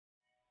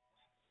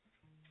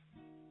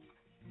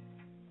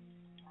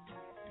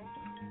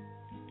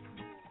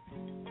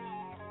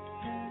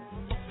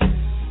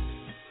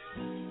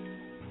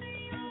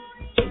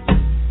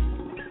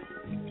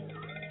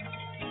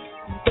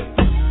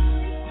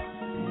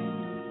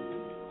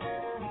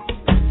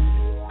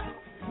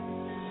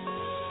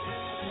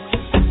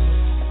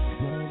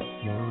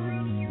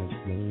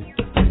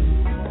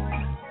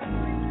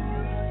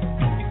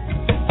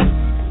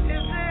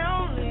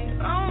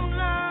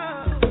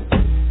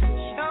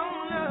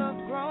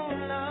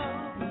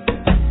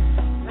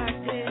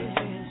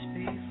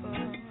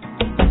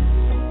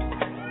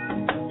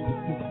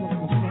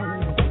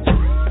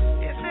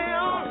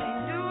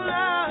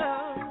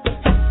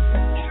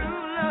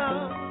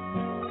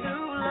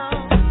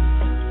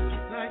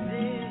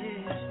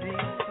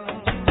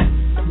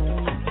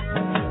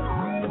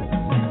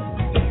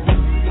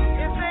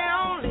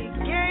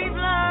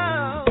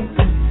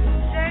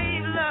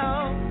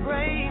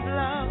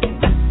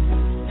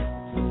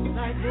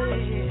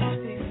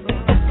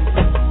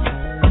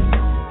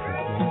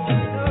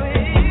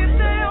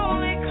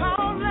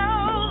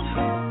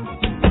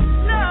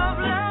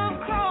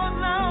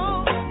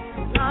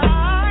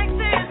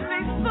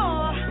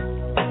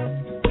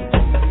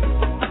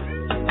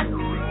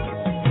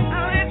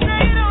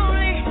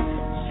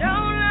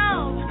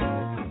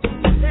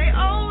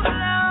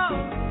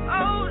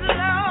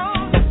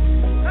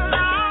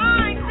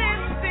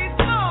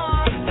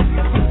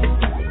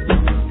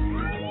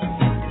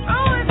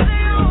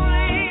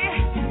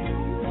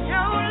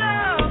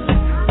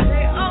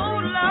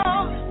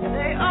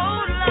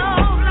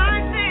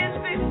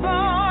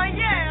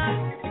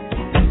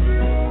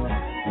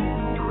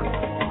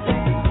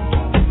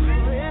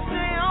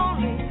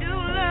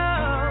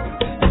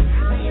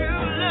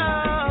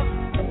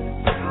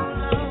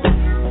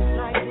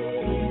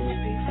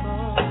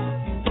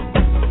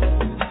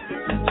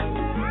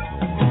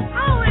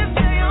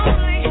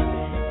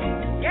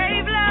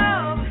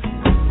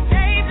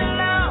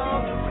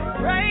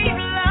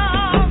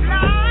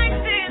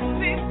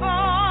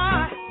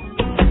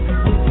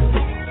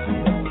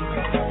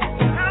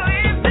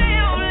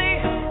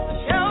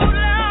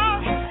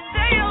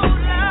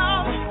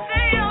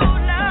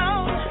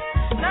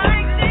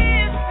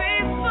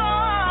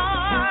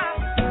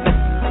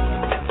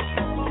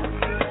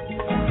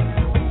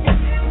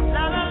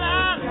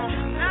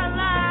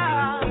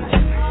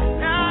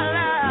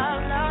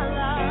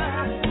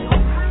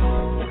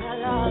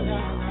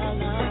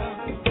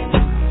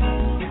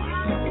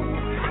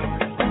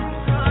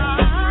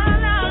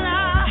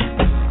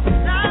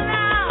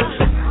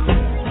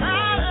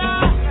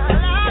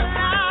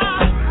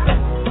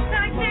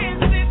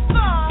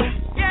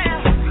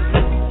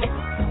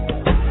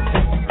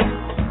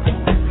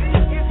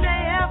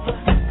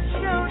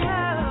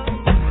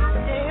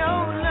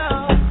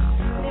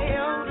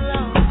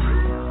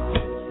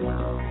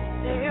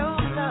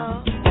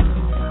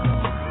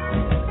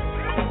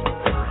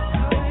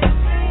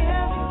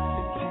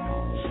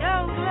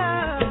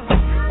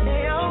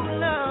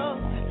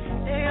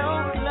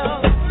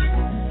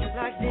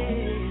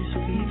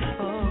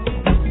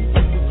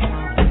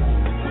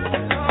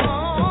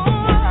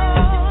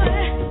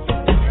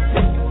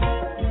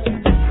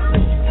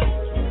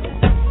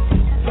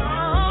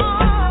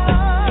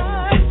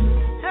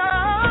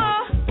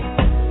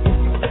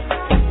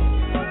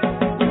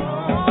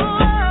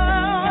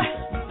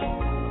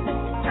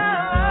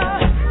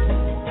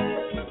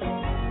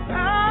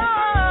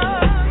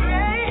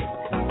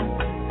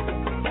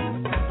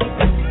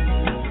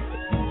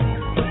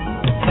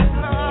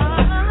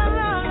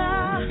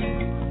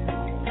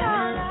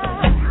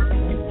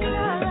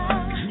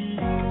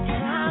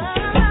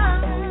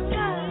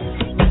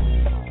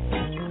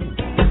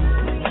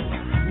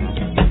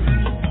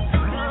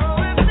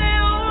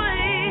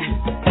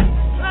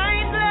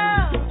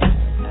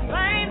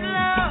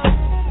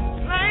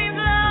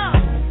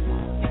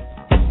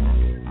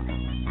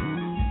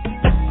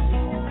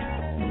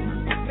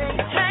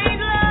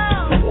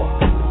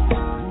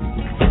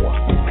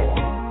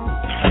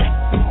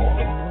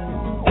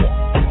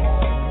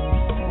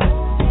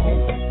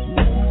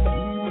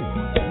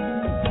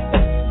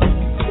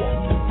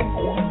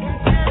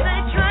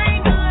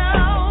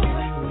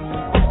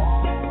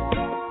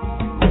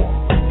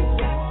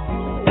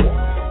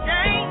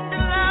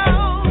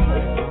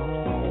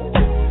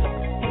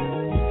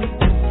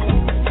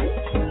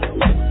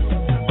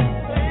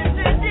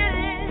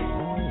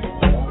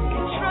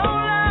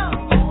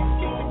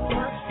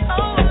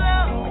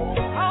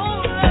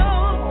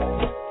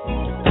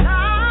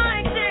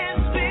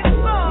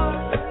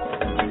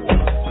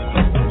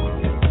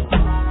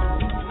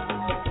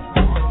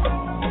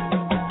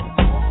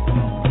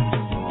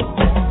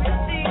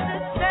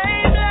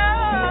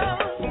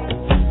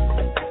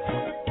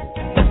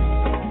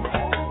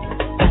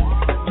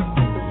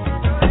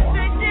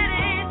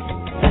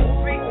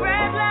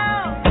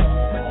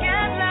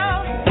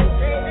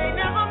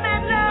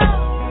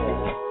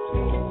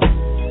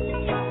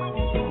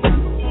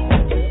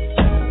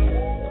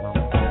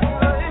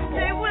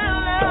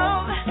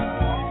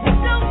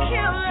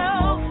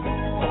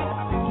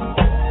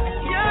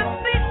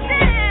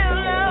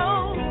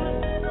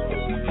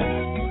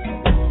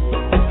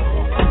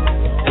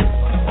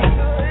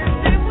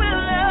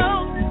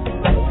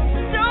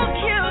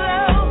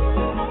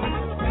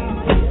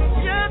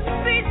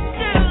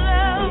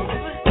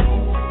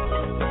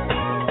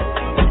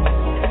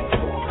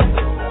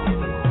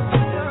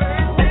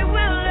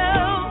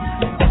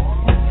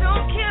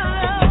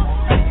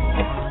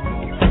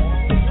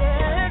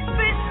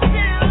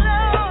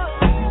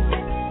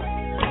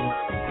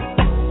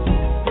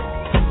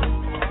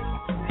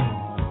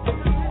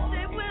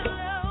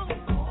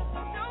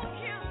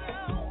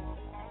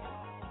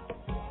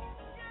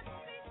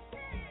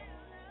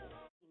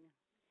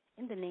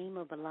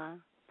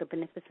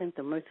beneficent,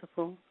 the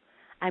merciful.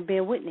 I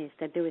bear witness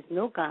that there is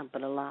no God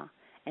but Allah,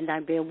 and I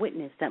bear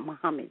witness that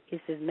Muhammad is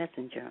his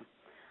messenger.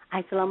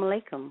 Assalamu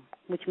alaikum,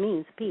 which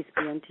means peace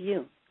be unto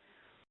you.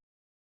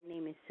 My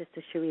name is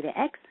Sister Sherrita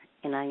X,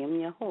 and I am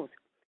your host.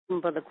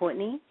 Brother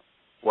Courtney.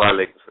 Wa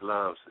alaikum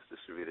salam, Sister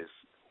Sherrita. It's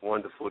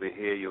wonderful to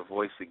hear your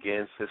voice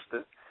again,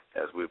 sister,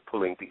 as we're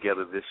pulling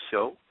together this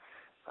show.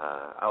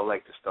 I would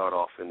like to start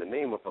off in the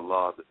name of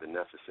Allah, the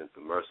Beneficent,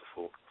 the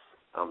Merciful.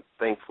 I'm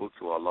thankful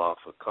to Allah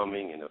for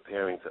coming and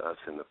appearing to us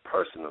in the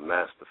person of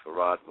Master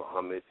Farad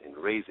Muhammad and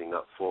raising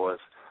up for us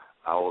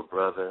our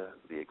brother,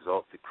 the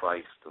exalted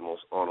Christ, the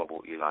most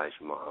honorable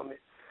Elijah Muhammad.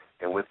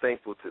 And we're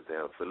thankful to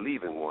them for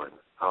leaving one,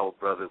 our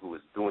brother who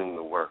is doing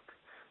the work,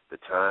 the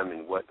time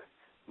and what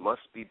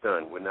must be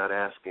done. We're not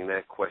asking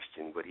that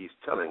question, but he's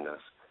telling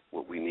us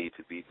what we need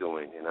to be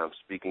doing. And I'm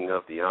speaking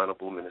of the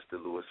Honorable Minister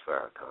Louis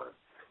Farrakhan.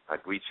 I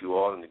greet you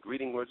all in the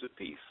greeting words of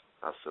peace.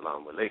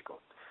 Assalamu alaikum.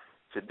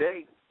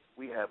 Today,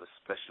 we have a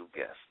special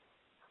guest,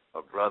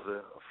 a brother,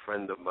 a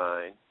friend of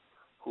mine,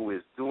 who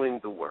is doing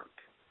the work,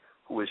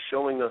 who is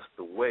showing us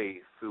the way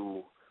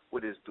through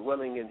what is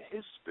dwelling in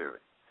his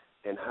spirit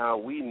and how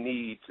we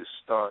need to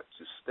start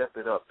to step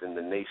it up in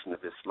the Nation of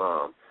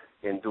Islam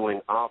in doing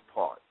our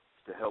part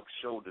to help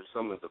shoulder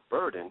some of the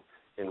burden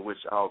in which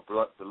our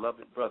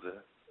beloved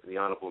brother, the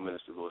Honorable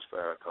Minister Louis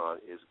Farrakhan,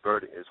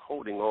 is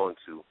holding on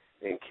to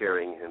and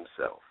carrying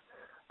himself.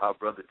 Our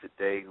brother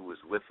today who is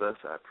with us,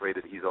 I pray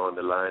that he's on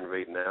the line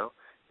right now,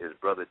 is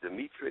Brother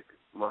Demetric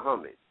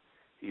Muhammad.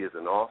 He is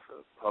an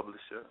author,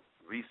 publisher,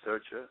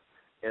 researcher,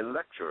 and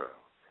lecturer.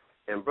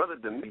 And Brother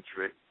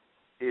Demetric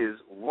is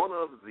one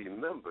of the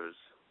members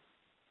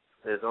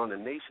that is on the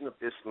Nation of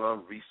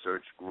Islam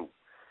Research Group.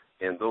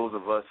 And those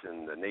of us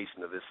in the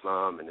Nation of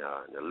Islam and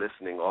the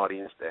listening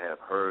audience that have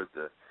heard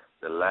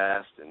the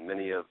last and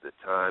many of the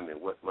time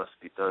and what must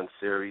be done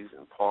series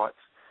and parts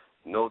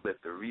know that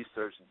the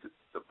research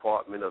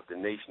department of the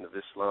Nation of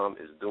Islam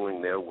is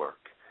doing their work.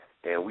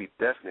 And we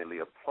definitely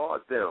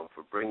applaud them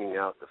for bringing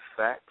out the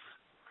facts,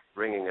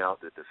 bringing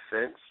out the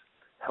defense,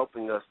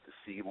 helping us to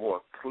see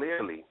more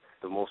clearly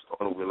the most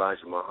honorable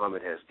Elijah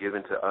Muhammad has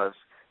given to us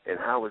and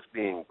how it's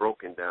being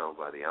broken down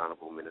by the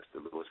Honorable Minister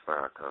Louis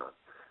Farrakhan.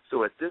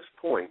 So at this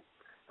point,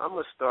 I'm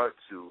going to start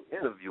to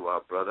interview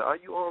our brother. Are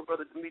you on,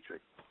 Brother Demetric?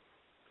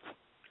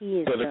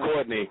 Yes, Brother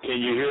Courtney,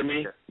 can you hear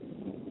me?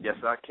 Yes,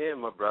 I can,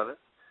 my brother.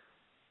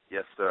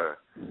 Yes, sir.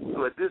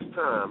 So at this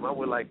time, I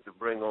would like to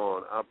bring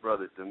on our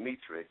brother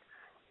Demetric.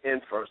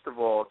 And first of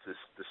all,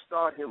 to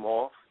start him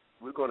off,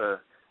 we're going to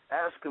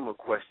ask him a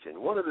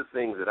question. One of the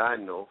things that I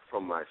know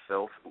from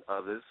myself and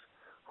others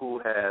who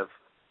have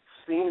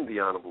seen the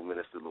Honorable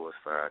Minister Louis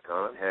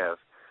Farrakhan, have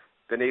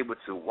been able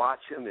to watch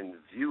him and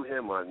view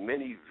him on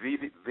many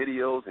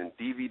videos and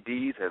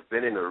DVDs, have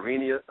been in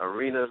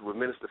arenas where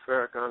Minister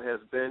Farrakhan has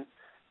been,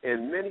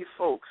 and many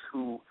folks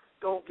who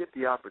don't get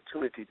the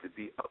opportunity to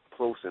be up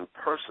close and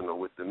personal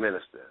with the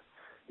minister.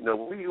 You know,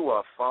 we who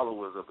are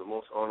followers of the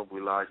most honorable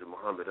Elijah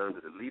Muhammad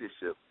under the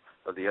leadership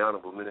of the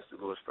Honorable Minister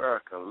Louis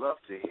Farrakhan love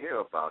to hear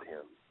about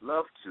him,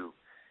 love to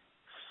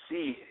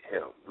see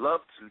him,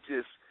 love to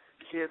just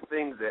hear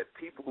things that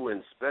people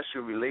in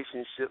special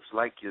relationships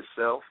like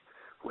yourself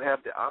who have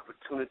the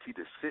opportunity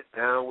to sit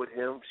down with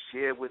him,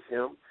 share with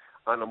him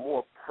on a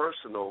more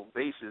personal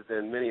basis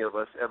than many of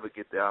us ever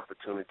get the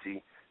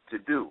opportunity to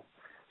do.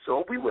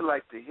 So we would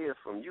like to hear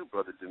from you,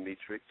 Brother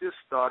Demetric, just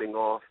starting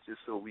off just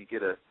so we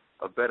get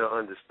a better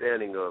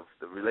understanding of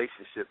the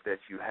relationship that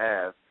you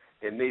have,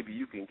 and maybe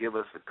you can give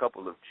us a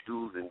couple of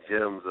jewels and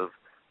gems of,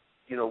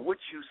 you know, what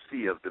you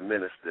see of the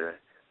minister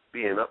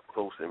being up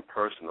close and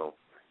personal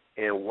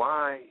and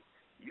why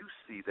you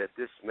see that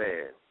this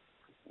man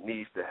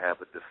needs to have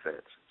a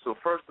defense. So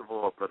first of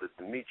all, Brother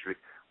Demetric,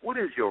 what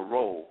is your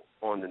role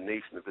on the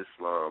Nation of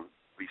Islam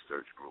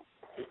Research Group?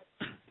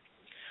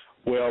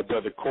 Well,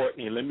 Brother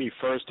Courtney, let me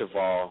first of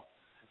all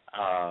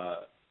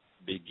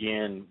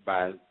begin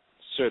by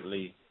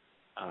certainly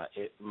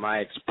my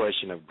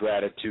expression of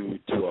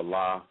gratitude to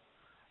Allah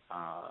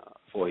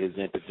for his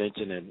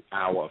intervention in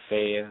our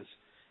affairs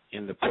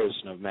in the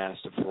person of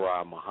Master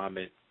Farad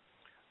Muhammad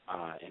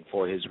and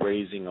for his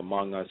raising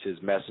among us his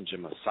messenger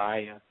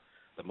Messiah,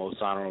 the most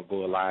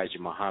honorable Elijah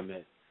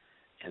Muhammad,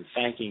 and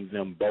thanking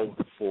them both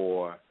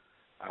for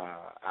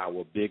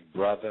our big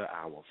brother,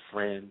 our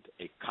friend,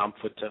 a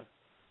comforter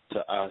to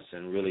us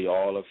and really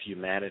all of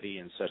humanity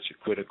in such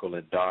a critical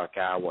and dark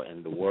hour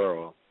in the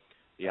world,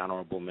 the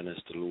Honorable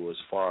Minister Louis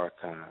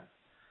Farrakhan.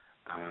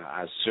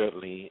 I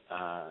certainly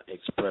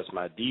express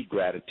my deep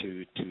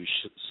gratitude to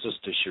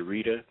Sister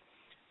Sherrita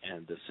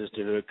and the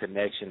Sisterhood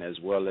connection, as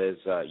well as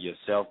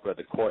yourself,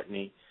 Brother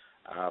Courtney,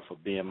 for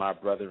being my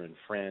brother and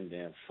friend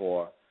and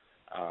for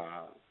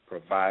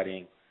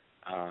providing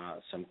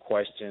some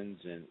questions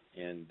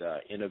and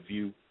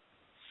interview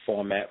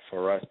format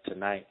for us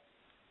tonight.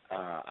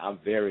 I'm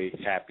very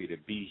happy to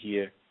be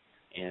here,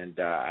 and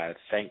I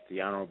thank the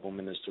Honorable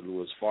Minister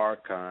Louis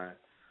Farrakhan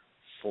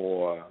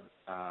for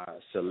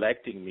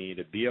selecting me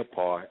to be a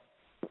part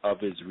of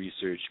his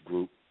research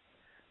group.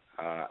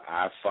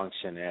 I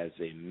function as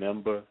a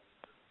member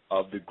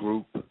of the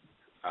group.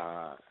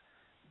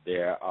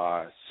 There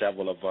are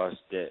several of us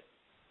that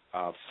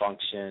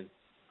function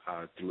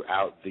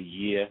throughout the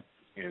year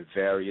in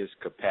various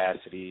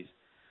capacities,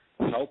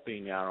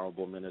 helping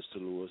Honorable Minister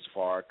Louis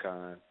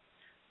Farrakhan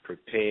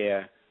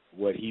prepare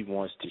what he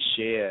wants to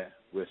share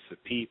with the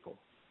people.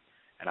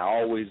 And I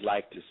always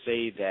like to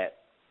say that,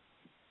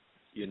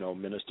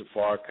 Minister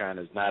Farrakhan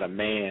is not a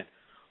man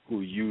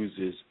who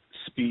uses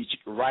speech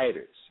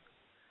writers,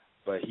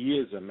 but he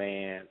is a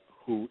man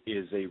who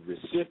is a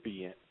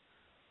recipient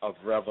of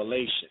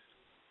revelation.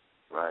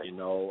 Right.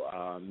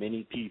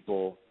 Many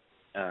people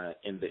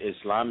in the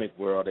Islamic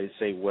world, they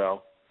say,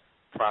 well,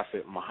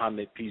 Prophet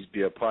Muhammad, peace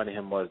be upon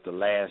him, was the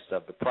last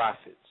of the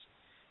prophets.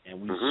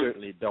 And we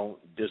certainly don't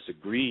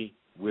disagree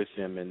with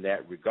him in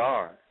that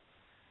regard.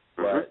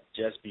 But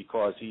just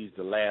because he's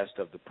the last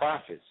of the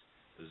prophets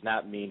does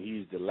not mean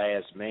he's the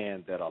last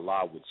man that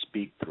Allah would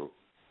speak through.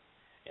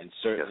 And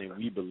certainly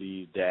we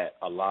believe that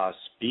Allah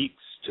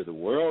speaks to the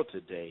world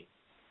today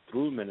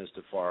through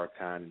Minister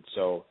Farrakhan. And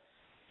so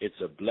it's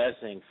a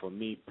blessing for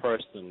me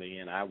personally,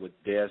 and I would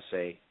dare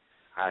say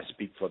I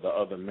speak for the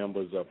other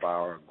members of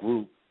our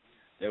group,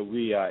 that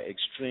we are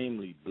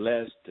extremely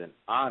blessed and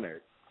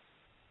honored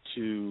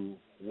to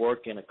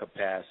work in a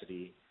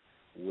capacity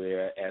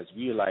where, as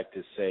we like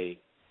to say,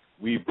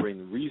 we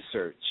bring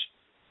research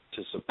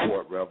to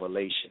support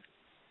revelation.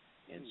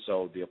 And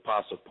so the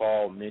Apostle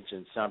Paul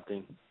mentioned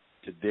something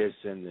to this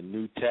in the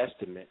New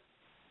Testament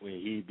when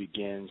he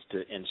begins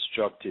to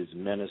instruct his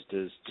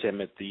ministers,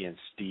 Timothy and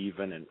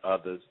Stephen and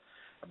others,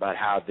 about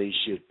how they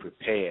should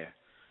prepare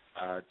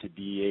to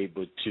be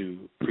able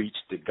to preach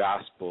the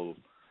gospel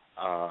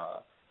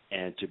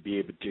and to be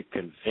able to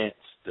convince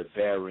the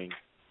varying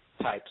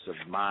types of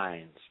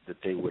minds that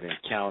they would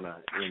encounter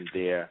in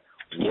their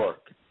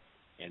work.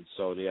 And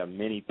so there are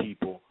many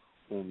people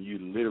whom you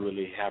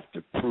literally have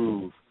to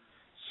prove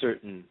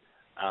certain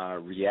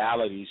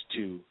realities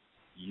to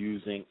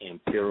using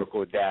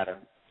empirical data,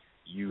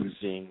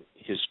 using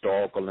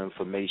historical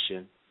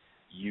information,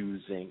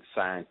 using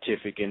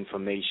scientific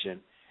information,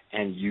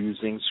 and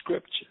using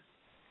scripture.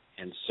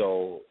 And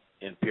so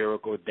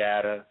empirical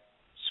data,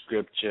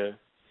 scripture,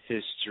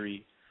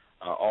 history,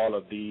 all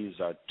of these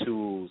are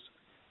tools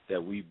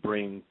that we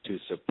bring to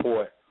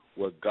support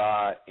what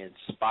God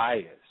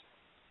inspires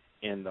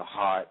in the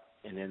heart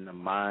and in the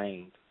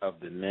mind of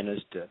the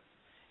minister.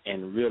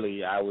 And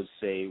really, I would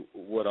say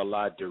what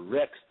Allah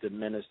directs the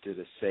minister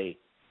to say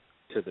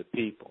to the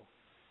people.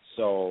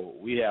 So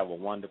we have a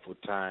wonderful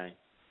time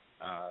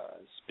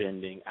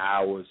spending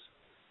hours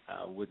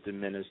with the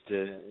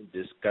minister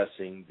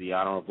discussing the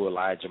Honorable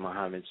Elijah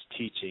Muhammad's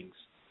teachings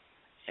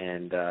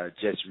and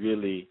just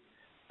really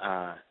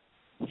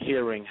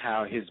hearing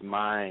how his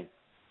mind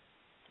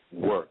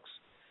works.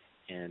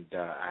 And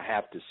I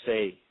have to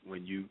say,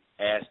 when you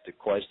ask the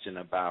question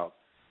about,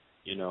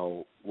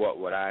 what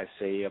would I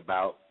say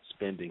about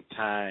spending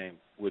time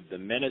with the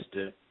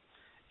minister,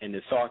 and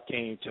the thought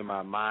came to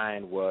my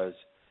mind was,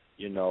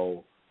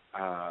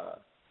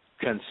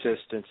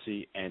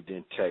 consistency and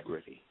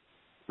integrity.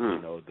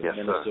 The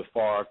Minister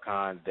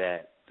Farrakhan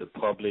that the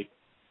public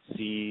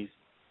sees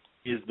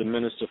is the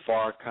Minister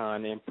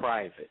Farrakhan in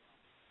private.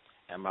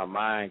 And my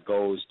mind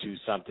goes to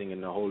something in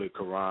the Holy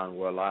Quran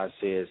where Allah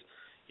says,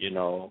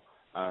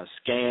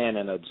 scan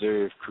and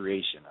observe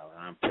creation.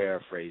 I'm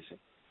paraphrasing.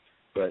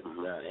 But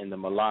in the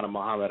Maulana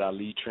Muhammad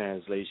Ali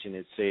translation,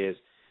 it says,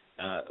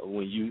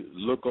 when you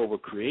look over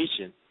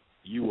creation,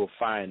 you will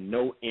find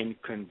no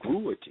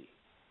incongruity.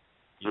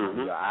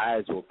 Your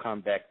eyes will come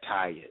back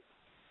tired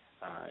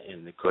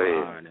in the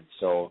Quran. And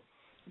so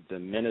the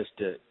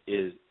minister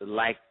is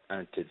like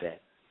unto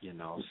that.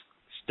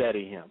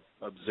 Study him,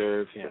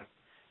 observe him.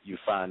 You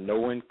find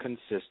no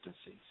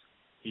inconsistencies.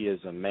 He is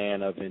a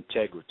man of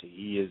integrity.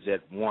 He is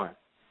at one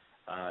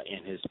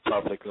in his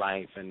public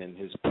life and in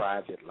his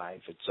private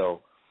life. And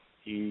so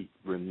he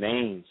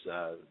remains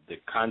the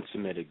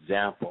consummate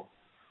example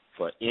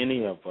for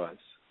any of us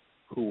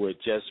who would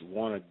just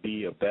want to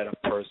be a better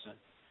person,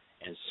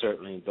 and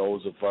certainly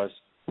those of us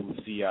who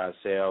see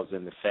ourselves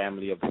in the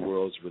family of the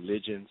world's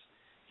religions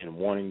and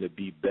wanting to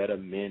be better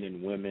men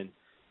and women,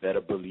 better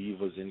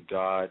believers in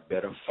God,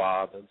 better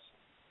fathers,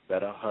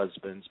 better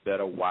husbands,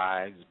 better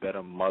wives,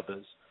 better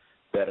mothers,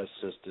 better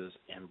sisters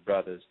and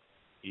brothers.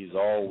 He's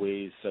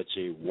always such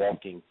a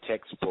walking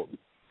textbook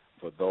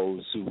for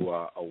those who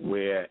are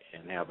aware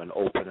and have an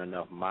open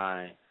enough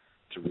mind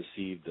to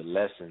receive the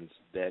lessons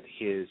that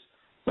his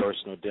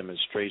personal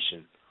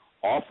demonstration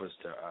offers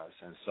to us.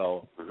 And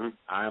so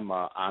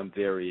I'm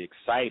very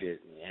excited.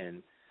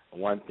 And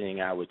one thing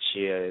I would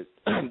share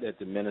that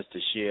the minister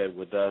shared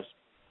with us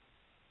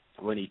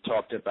when he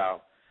talked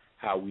about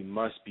how we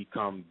must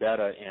become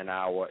better in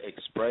our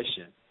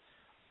expression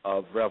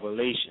of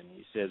revelation.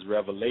 He says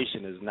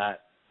revelation is not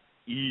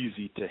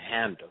easy to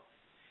handle.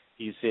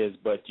 He says,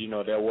 but,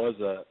 there was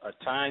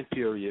a time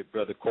period,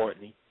 Brother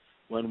Courtney,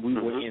 when we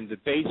were in the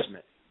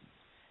basement.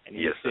 And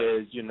he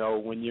says,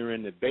 when you're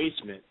in the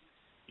basement,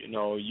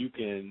 you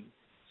can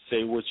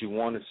say what you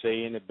want to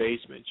say in the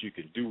basement. You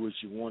can do what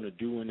you want to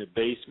do in the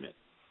basement.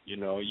 You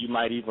know, you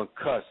might even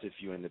cuss if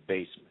you're in the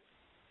basement.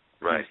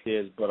 Right. He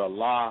says, but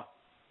Allah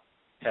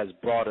has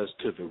brought us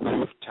to the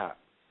rooftop.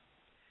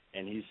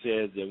 And he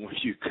says that when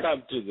you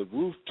come to the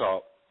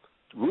rooftop,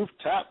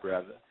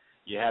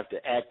 you have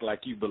to act like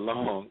you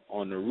belong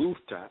on the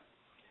rooftop.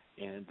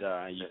 And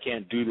you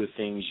can't do the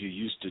things you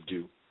used to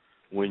do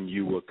when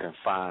you were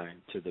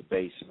confined to the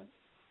basement.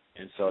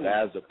 And so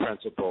that's a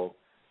principle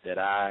that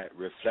I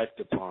reflect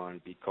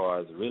upon,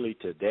 because really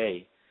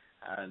today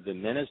the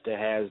minister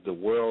has the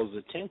world's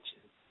attention.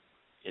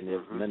 And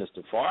if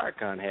Minister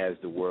Farrakhan has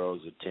the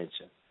world's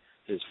attention,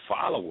 his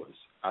followers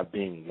are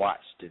being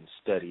watched and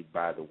studied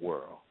by the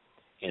world.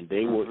 And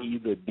they will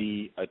either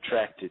be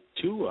attracted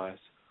to us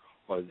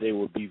or they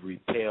will be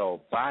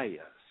repelled by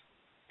us.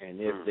 And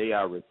if they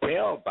are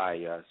repelled by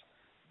us,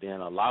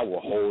 then Allah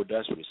will hold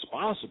us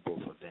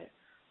responsible for that.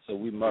 So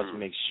we must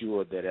make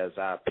sure that as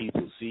our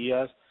people see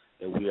us,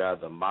 that we are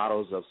the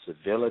models of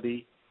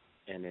civility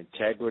and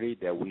integrity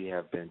that we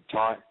have been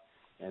taught,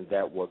 and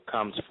that what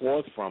comes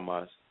forth from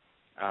us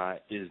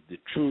is the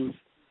truth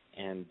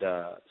and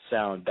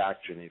sound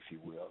doctrine, if you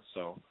will.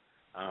 So,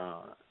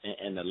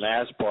 and the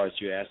last part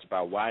you asked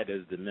about, why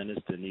does the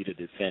minister need a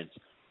defense?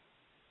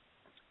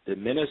 The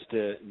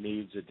minister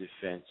needs a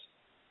defense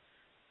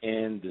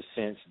in the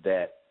sense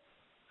that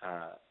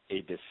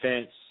a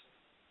defense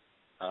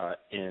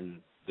in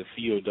the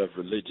field of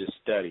religious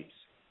studies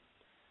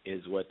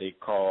is what they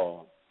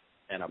call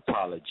an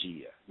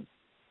apologia.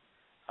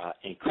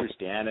 In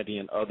Christianity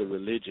and other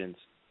religions,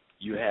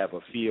 you have a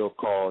field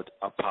called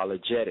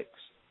apologetics.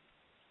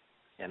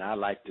 And I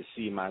like to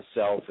see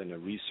myself and the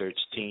research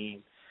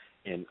team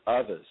and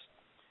others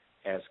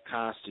as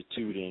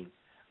constituting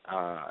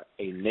a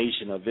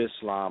Nation of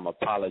Islam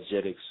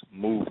apologetics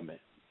movement.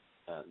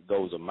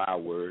 Those are my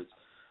words.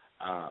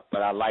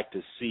 But I like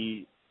to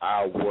see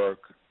our work,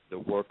 the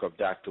work of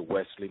Dr.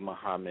 Wesley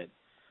Muhammad,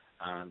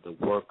 the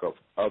work of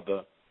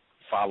other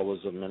followers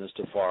of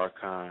Minister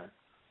Farrakhan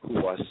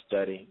who are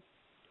studying,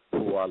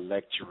 who are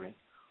lecturing,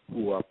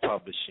 who are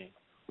publishing,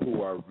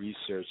 who are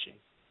researching.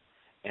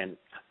 And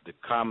the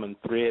common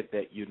thread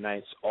that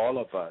unites all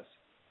of us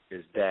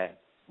is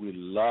that we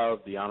love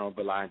the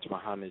Honorable Elijah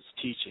Muhammad's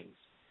teachings,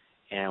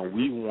 and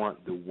we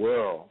want the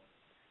world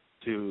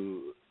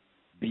to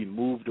be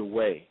moved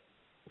away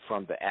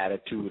from the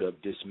attitude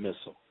of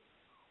dismissal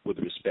with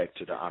respect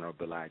to the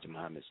Honorable Elijah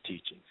Muhammad's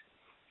teachings.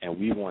 And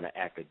we want to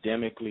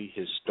academically,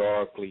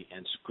 historically,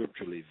 and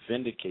scripturally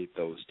vindicate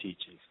those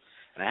teachings.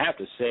 And I have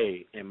to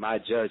say, in my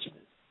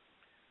judgment,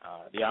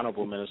 the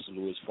Honorable Minister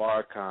Louis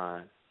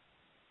Farrakhan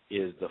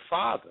is the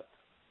father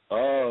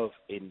of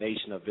a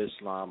Nation of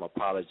Islam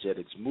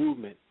apologetics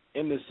movement,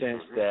 in the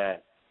sense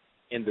that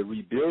in the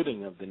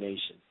rebuilding of the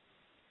nation,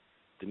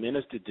 the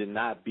minister did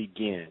not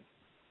begin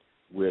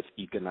with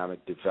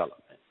economic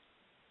development.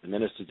 The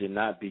minister did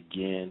not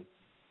begin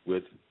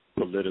with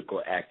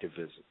political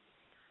activism.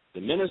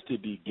 The minister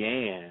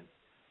began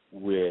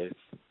with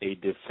a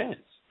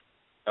defense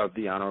of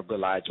the Honorable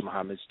Elijah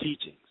Muhammad's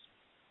teachings.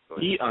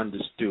 He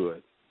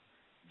understood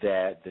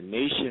that the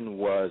nation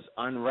was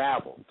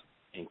unraveled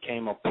and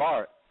came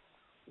apart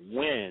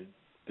when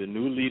the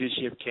new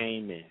leadership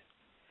came in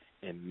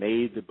and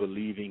made the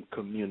believing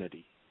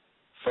community,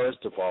 first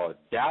of all,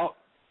 doubt,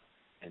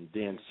 and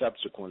then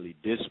subsequently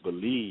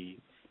disbelieve,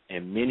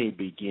 and many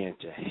began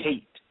to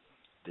hate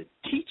the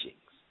teachings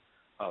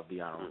of the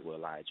Honorable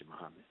Elijah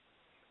Muhammad.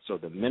 So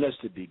the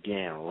minister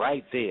began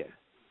right there,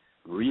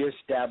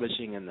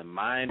 reestablishing in the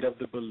mind of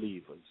the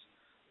believers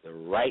the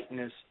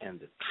rightness and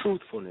the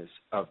truthfulness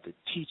of the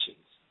teachings,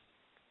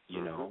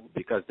 you know,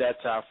 because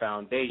that's our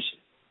foundation.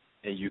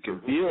 And you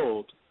can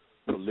build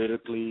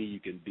politically, you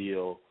can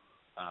build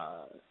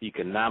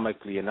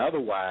economically and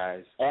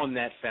otherwise on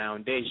that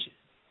foundation.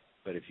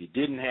 But if you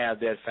didn't have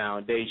that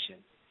foundation,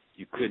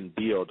 you couldn't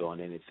build on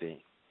anything.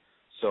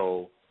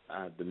 So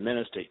the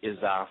minister is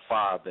our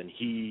father, and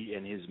he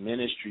and his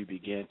ministry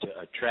began to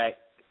attract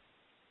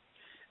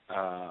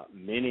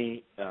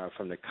many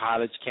from the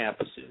college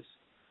campuses,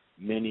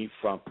 many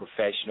from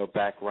professional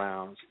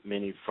backgrounds,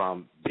 many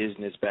from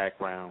business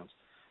backgrounds,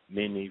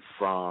 many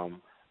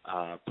from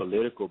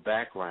political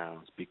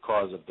backgrounds,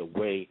 because of the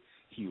way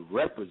he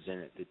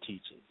represented the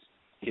teachings.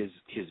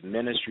 His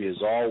ministry has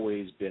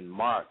always been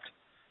marked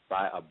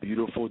by a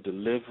beautiful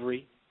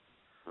delivery,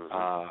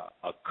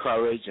 a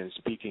courage in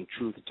speaking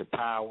truth to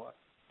power,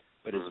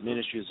 but his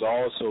ministry has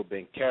also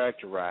been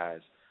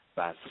characterized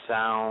by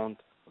sound,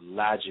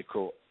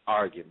 logical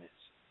arguments.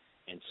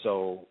 And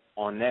so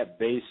on that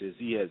basis,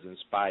 he has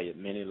inspired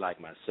many like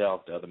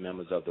myself, the other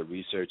members of the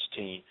research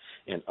team,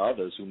 and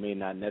others who may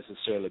not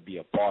necessarily be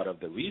a part of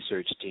the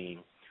research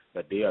team,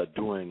 but they are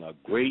doing a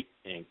great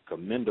and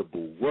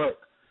commendable work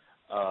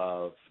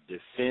of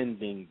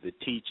defending the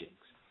teachings.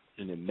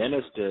 And the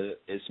minister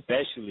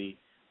especially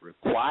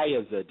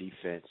requires a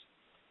defense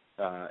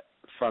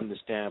from the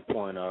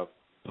standpoint of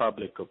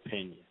public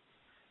opinion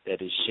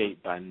that is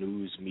shaped by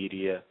news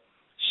media,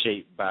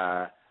 shaped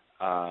by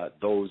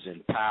those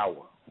in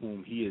power,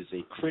 whom he is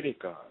a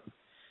critic of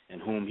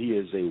and whom he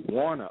is a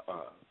warner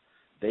of,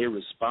 they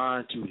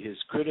respond to his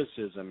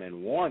criticism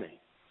and warning,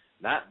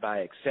 not by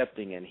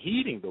accepting and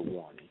heeding the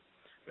warning,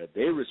 but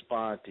they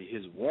respond to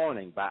his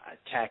warning by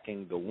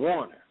attacking the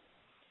warner.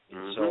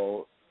 And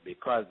so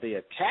because they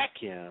attack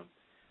him,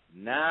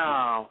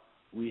 now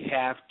we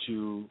have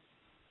to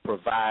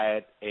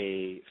provide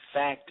a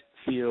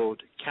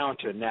fact-filled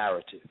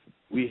counter-narrative.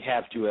 We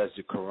have to, as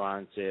the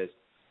Quran says,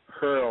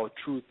 hurl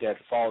truth at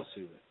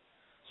falsehood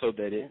so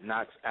that it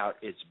knocks out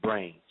its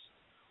brains.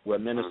 Where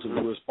Minister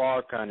Louis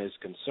Farrakhan is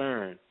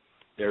concerned,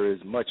 there is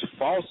much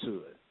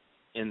falsehood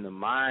in the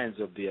minds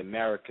of the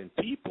American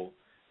people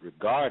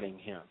regarding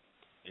him.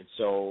 And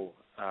so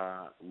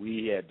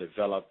we had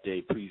developed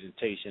a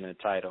presentation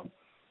entitled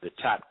The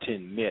Top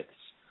 10 Myths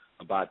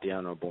about the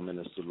Honorable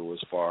Minister Louis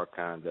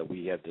Farrakhan that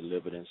we have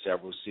delivered in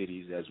several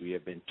cities as we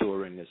have been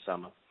touring this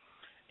summer.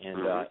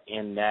 And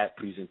in that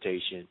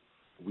presentation,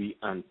 we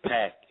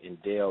unpack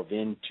and delve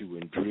into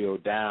and drill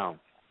down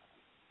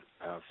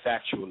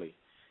factually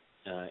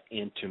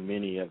into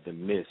many of the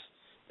myths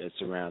that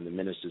surround the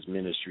minister's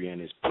ministry and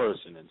his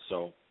person. And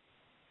so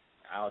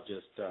I'll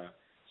just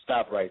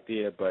stop right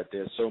there, but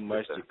there's so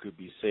much that could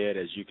be said.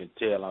 As you can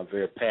tell, I'm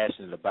very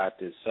passionate about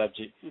this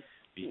subject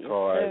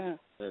because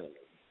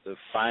the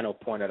final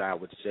point that I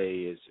would say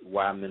is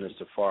why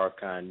Minister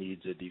Farrakhan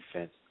needs a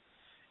defense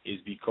is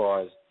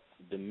because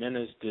the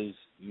minister's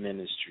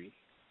ministry,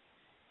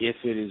 if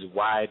it is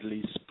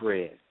widely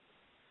spread,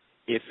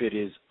 if it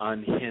is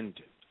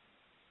unhindered,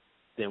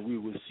 then we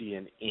will see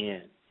an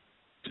end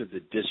to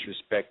the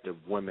disrespect of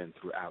women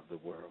throughout the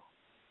world.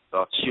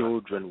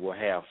 Children will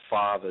have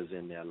fathers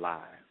in their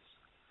lives.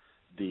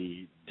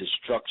 The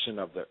destruction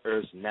of the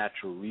earth's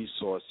natural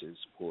resources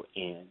will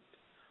end.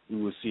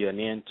 We will see an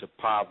end to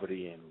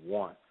poverty and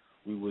want.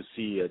 We will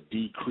see a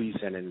decrease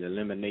and an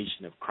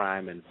elimination of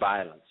crime and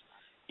violence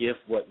if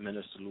what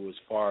Minister Louis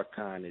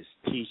Farrakhan is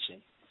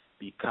teaching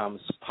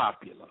becomes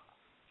popular,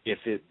 if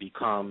it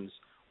becomes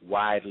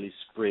widely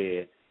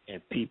spread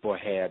and people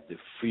have the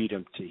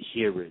freedom to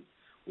hear it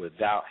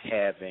without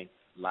having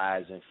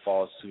lies and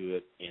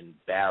falsehood and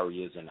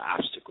barriers and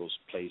obstacles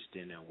placed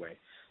in their way.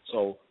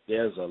 So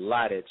there's a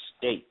lot at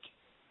stake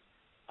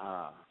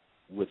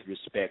with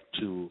respect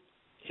to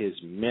his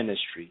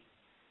ministry.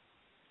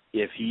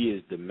 If he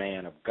is the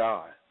man of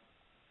God,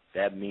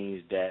 that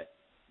means that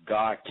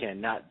God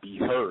cannot be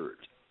heard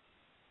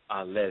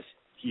unless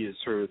he is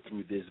heard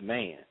through this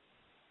man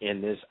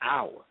in this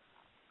hour.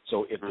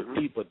 So if the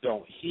people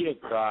don't hear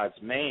God's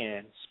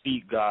man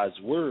speak God's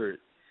word,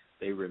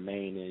 they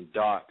remain in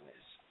darkness.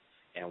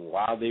 And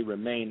while they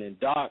remain in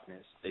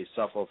darkness, they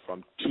suffer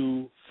from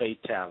two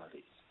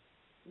fatalities.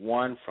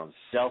 One, from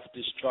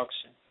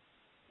self-destruction.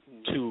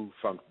 Two,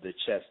 from the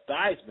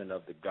chastisement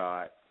of the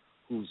God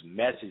whose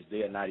message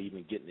they are not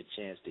even getting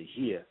a chance to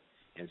hear.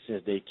 And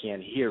since they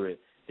can't hear it,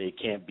 they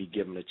can't be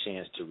given a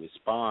chance to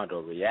respond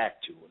or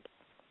react to it.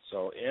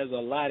 So there's a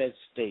lot at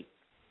stake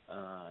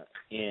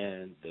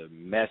in the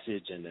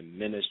message and the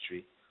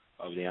ministry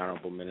of the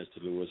Honorable Minister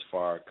Louis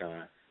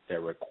Farrakhan that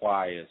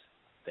requires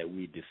that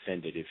we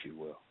defend it, if you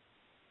will.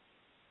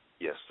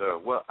 Yes, sir.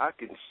 Well, I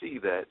can see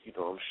that.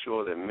 I'm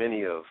sure that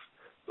many of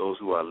those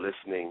who are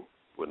listening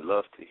would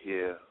love to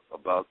hear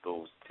about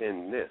those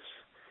 10 myths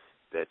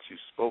that you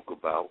spoke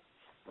about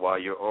while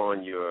you're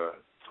on your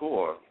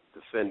tour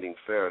defending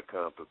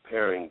Farrakhan,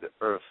 preparing the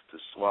earth to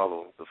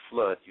swallow the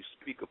flood. You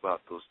speak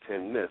about those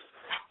 10 myths.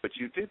 But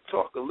you did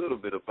talk a little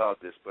bit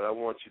about this, but I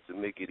want you to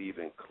make it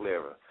even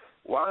clearer.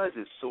 Why is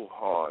it so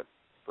hard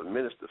for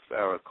Minister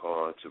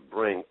Farrakhan to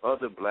bring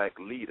other black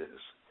leaders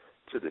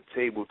to the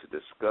table to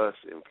discuss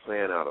and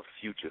plan out a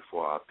future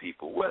for our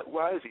people?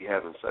 Why is he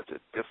having such a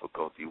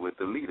difficulty with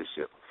the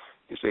leadership?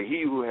 You say,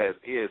 he who has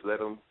ears, let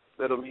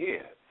him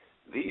hear.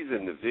 These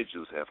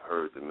individuals have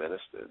heard the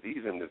minister.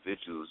 These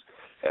individuals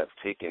have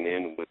taken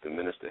in what the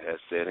minister has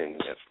said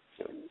and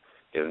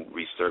have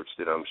researched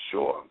it, I'm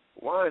sure.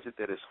 Why is it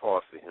that it's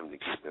hard for him to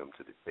get them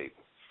to the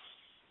table?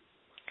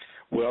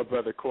 Well,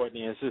 Brother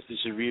Courtney and Sister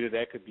Sherrita,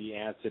 that could be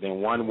answered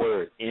in one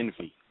word,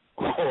 envy,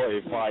 or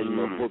a volume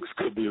of books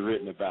could be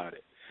written about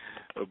it.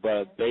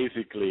 But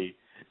basically,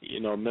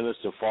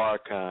 Minister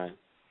Farrakhan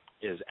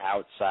is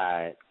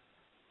outside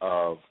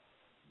of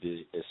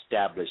the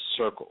established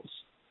circles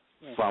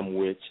from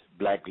which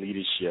black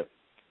leadership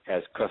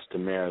has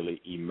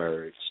customarily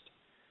emerged.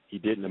 He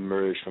didn't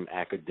emerge from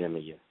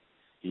academia.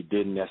 He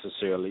didn't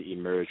necessarily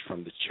emerge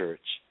from the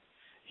church.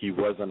 He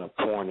wasn't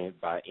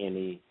appointed by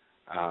any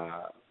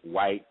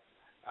white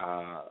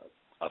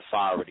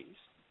authorities.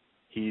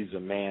 He's a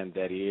man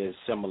that is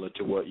similar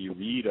to what you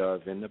read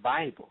of in the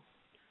Bible,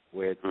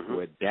 where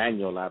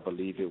Daniel, I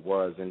believe it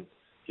was, in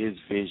his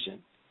vision,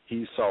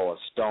 he saw a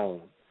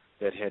stone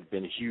that had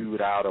been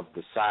hewed out of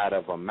the side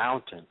of a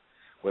mountain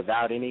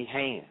without any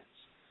hands.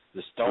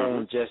 The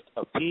stone just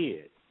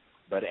appeared,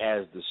 but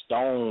as the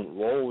stone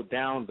rolled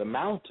down the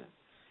mountain,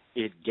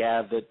 it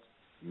gathered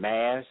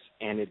mass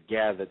and it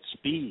gathered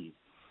speed.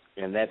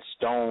 And that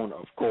stone,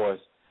 of course,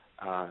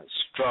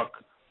 struck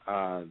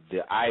the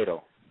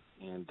idol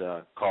and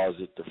caused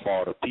it to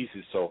fall to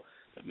pieces. So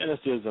the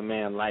minister is a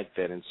man like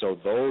that. And so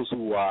those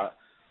who are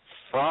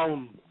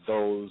from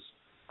those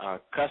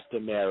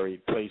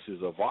customary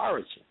places of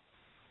origin.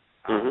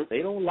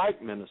 They don't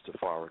like Minister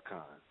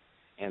Farrakhan,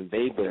 and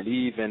they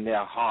believe in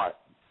their heart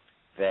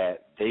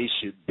that they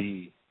should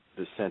be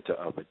the center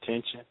of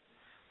attention.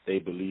 They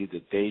believe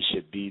that they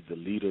should be the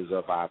leaders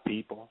of our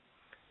people.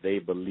 They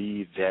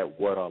believe that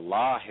what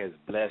Allah has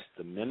blessed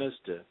the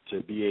minister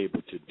to be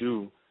able to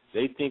do,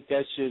 they think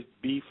that should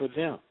be for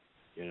them,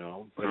 you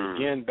know. But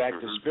again, back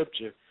to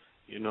Scripture,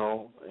 you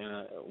know,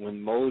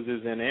 when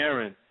Moses and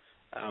Aaron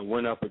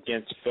went up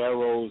against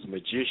Pharaoh's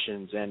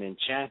magicians and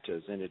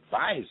enchanters and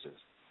advisors,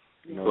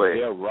 you know,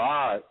 their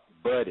rod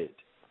budded,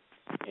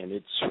 and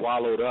it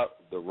swallowed up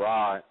the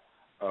rod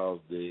of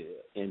the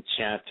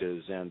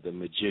enchanters and the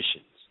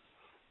magicians.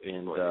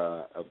 And,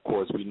 of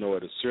course, we know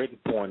at a certain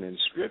point in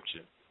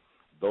Scripture,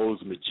 those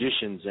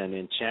magicians and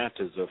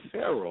enchanters of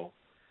Pharaoh,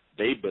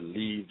 they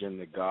believed in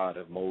the God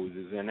of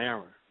Moses and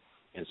Aaron.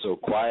 And so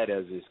quiet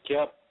as it's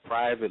kept,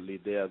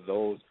 privately there are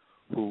those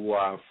who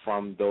are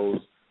from those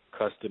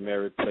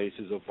customary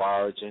places of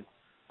origin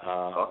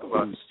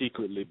who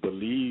secretly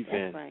believe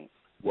in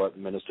what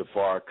Minister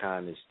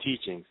Farrakhan is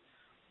teaching,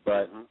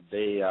 but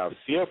they are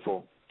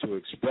fearful to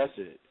express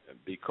it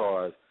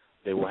because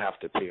they will have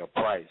to pay a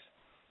price.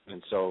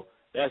 And so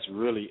that's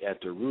really at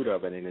the root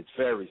of it, and it's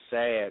very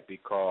sad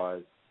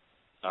because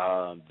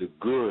the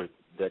good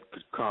that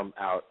could come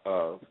out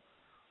of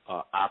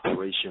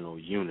operational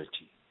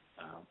unity,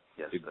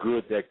 the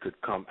good that could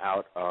come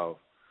out of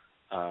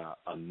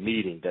a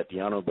meeting that the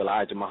Honorable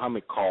Elijah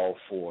Muhammad called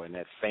for in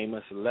that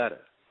famous letter.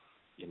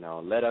 You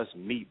know, let us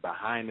meet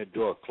behind the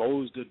door,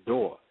 close the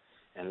door,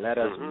 and let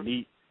us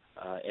meet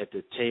at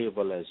the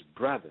table as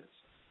brothers.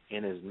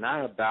 And it's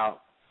not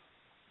about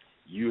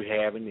you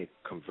having to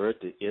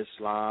convert to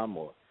Islam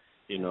or,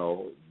 you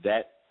know,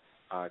 that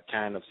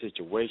kind of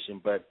situation,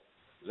 but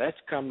let's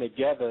come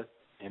together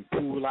and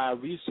pool our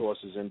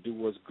resources and do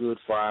what's good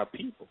for our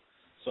people.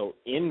 So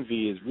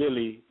envy is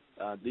really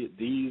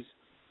these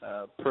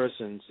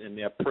persons and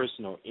their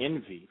personal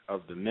envy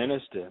of the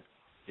minister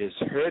is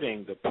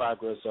hurting the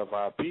progress of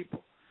our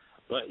people.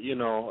 But, you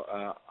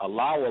know,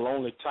 Allah will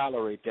only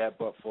tolerate that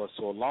but for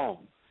so long.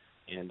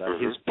 And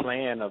his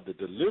plan of the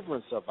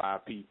deliverance of our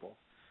people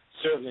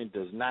certainly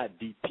does not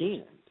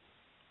depend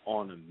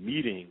on a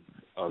meeting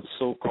of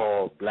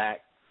so-called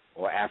black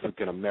or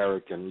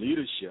African-American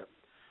leadership.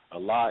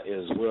 Allah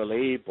is well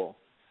able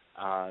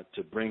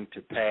to bring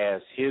to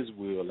pass his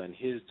will and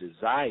his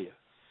desire.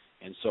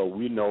 And so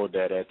we know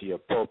that at the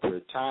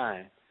appropriate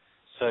time,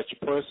 such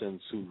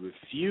persons who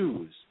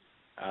refuse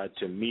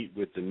to meet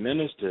with the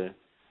minister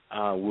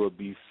will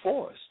be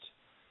forced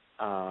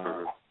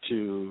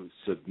to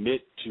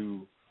submit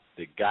to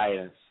the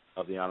guidance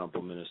of the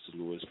Honorable Minister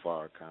Louis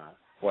Farrakhan,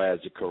 or as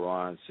the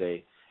Quran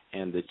say,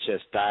 and the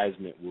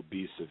chastisement will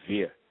be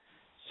severe.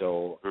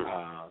 So,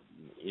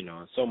 you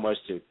know, so much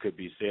that could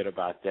be said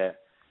about that.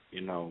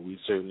 You know, we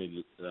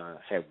certainly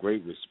have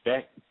great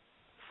respect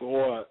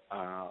for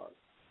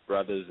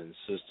brothers and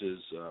sisters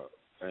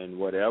in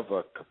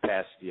whatever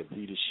capacity of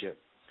leadership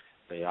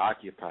they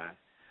occupy,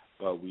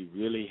 but we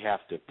really have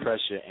to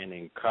pressure and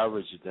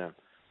encourage them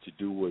to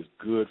do what's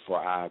good for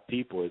our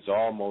people. It's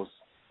almost,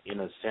 in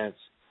a sense,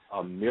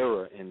 a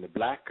mirror in the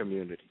black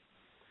community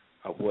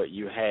of what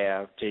you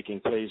have taking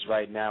place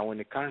right now in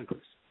the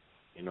Congress.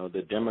 You know,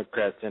 the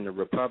Democrats and the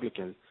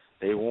Republicans,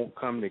 they won't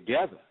come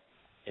together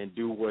and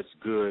do what's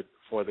good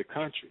for the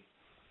country.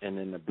 And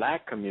in the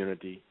black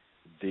community,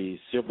 the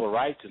civil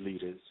rights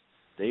leaders,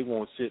 they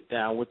won't sit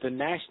down with the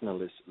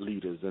nationalist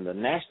leaders and the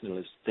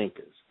nationalist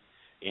thinkers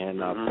and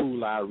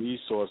pool our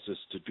resources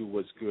to do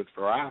what's good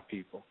for our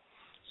people.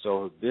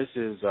 So this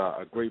is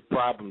a great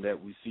problem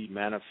that we see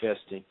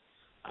manifesting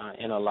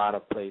in a lot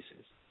of places.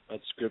 But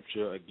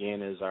Scripture,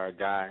 again, is our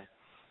guide,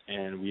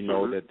 and we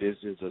know that this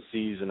is a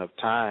season of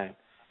time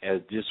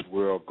as this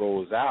world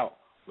goes out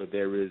where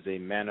there is a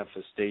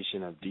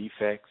manifestation of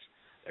defects,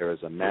 there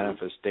is a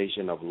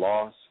manifestation of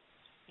loss,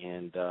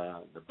 and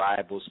the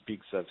Bible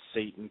speaks of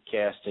Satan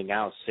casting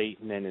out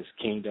Satan and his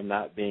kingdom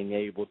not being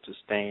able to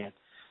stand.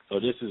 So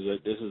this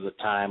is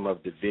a time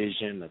of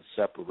division, of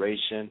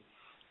separation,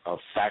 of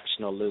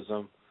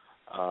factionalism,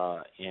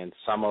 and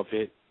some of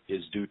it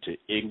is due to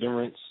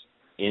ignorance,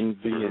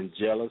 envy, and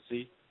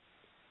jealousy.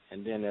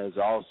 And then there's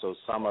also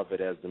some of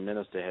it, as the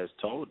minister has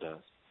told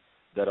us,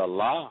 that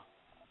Allah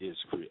is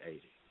creating.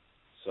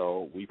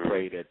 So we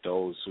pray that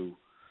those who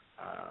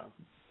are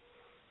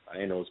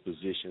in those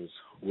positions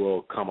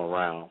will come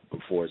around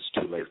before it's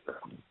too late.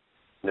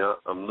 Now,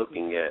 I'm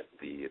looking at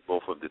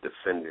both of the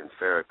Defending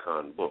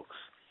Farrakhan books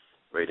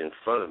right in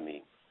front of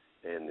me,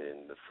 and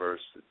in the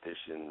first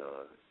edition,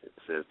 it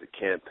says the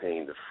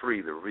campaign to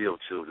free the real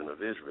children of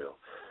Israel.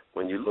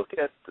 When you look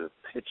at the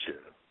picture,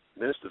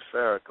 Minister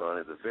Farrakhan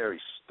has a very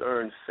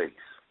stern face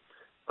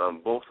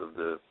on both of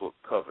the book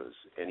covers,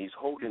 and he's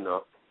holding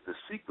up the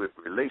secret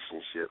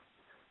relationship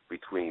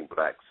between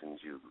blacks and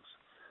Jews.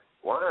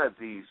 Why are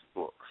these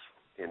books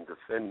in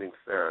Defending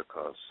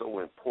Farrakhan so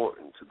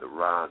important to the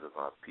rise of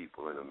our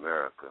people in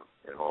America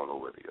and all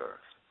over the earth?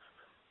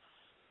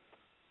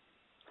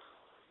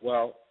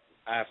 Well,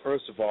 I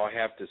first of all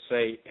have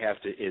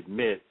to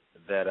admit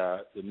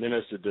that the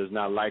minister does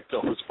not like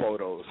those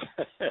photos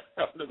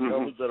on the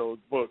covers of those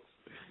books.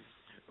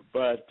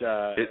 But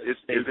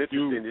it's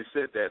interesting you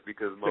said that,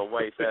 because my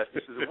wife asked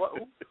me, she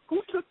said,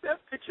 who took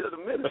that picture of the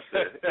minister?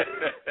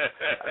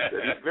 I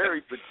said, he's very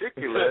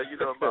particular,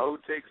 about who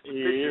takes the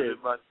pictures.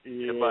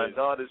 And my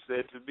daughter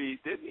said to me,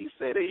 didn't he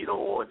say that he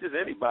don't want just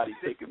anybody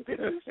taking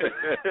pictures?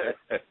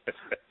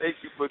 Thank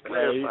you for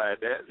clarifying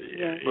that.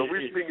 Yeah, but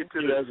we're speaking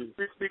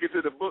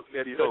to the book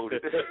that he's holding.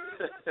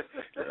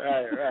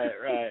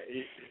 Right.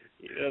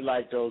 He doesn't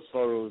like those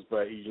photos,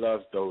 but he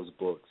loves those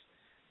books.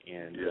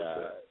 And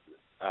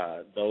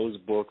those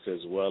books, as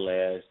well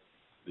as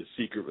the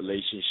Secret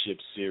Relationship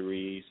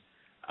series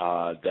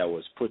that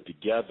was put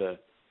together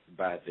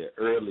by the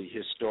early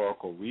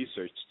historical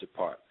research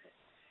department.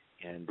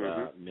 And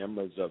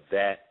members of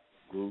that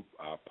group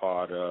are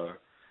part of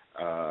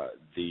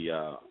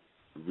the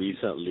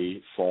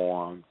recently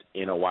formed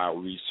NOI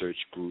research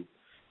group.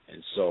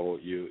 And so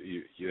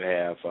you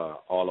have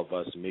all of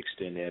us mixed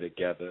in there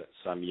together,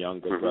 some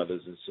younger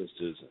brothers and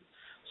sisters, and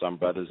some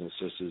brothers and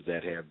sisters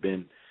that have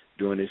been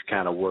doing this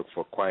kind of work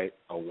for quite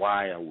a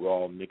while. We're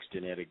all mixed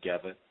in there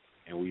together,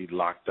 and we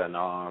locked in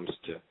arms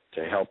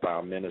to help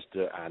our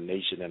minister, our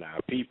nation, and our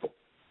people.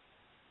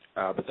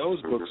 But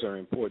those books are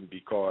important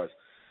because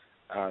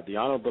the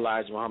Honorable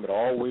Elijah Muhammad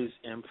always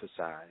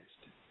emphasized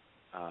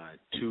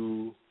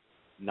two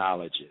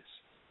knowledges,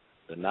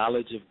 the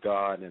knowledge of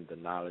God and the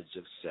knowledge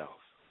of self.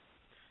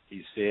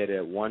 He said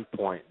at one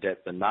point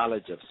that the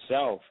knowledge of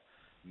self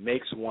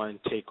makes one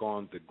take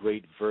on the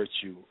great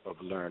virtue of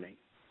learning.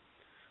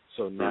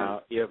 So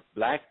now, if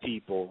black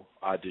people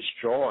are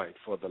destroyed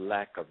for the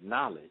lack of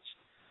knowledge,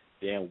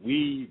 then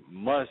we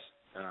must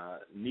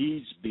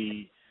needs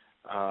be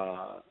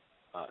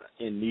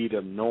in need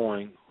of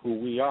knowing who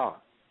we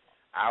are.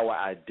 Our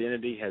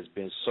identity has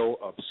been so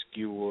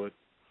obscured.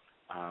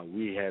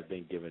 We have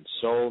been given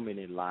so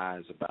many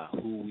lies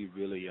about who we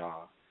really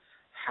are,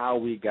 how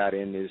we got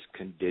in this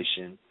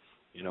condition.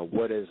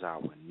 What is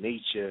our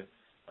nature?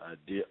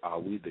 Are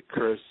we the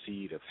cursed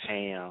seed of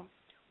Ham?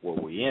 Were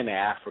we in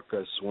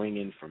Africa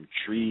swinging from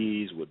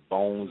trees with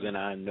bones in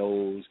our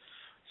nose,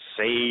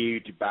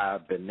 saved by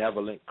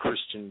benevolent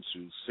Christians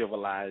who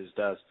civilized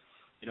us?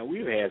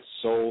 We've had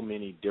so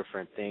many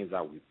different things.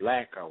 Are we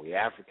black? Are we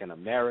African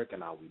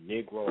American? Are we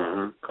Negro?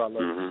 Are we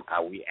colored?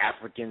 Are we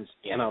Africans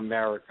in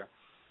America?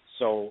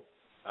 So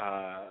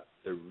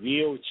the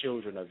real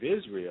children of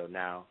Israel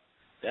now,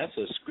 that's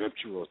a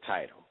scriptural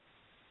title.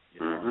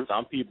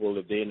 Some people,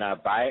 if they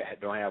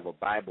don't have a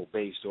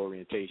Bible-based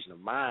orientation of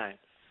mind,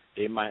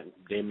 they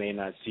may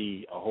not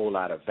see a whole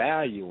lot of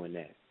value in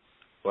that.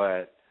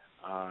 But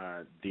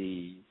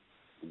the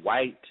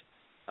white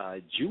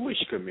Jewish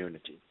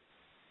community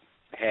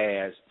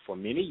has, for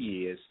many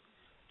years,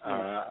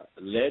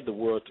 led the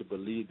world to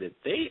believe that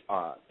they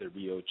are the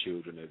real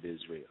children of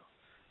Israel.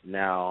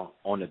 Now,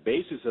 on the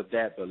basis of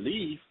that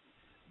belief,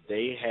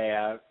 they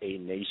have a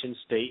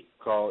nation-state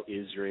called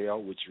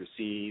Israel, which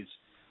receives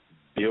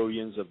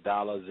billions of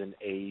dollars in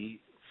aid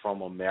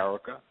from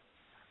America.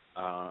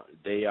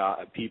 They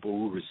are a people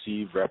who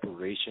receive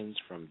reparations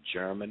from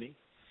Germany.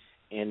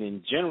 And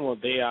in general,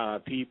 they are a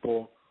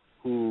people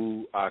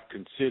who are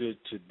considered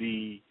to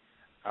be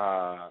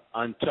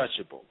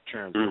untouchable in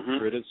terms of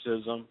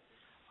criticism,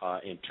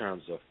 in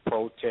terms of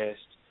protest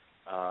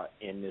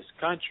in this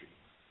country.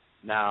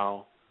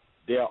 Now,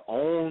 their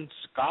own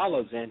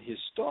scholars and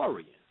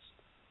historians,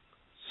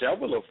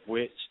 several of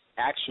which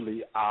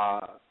actually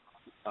are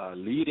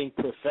leading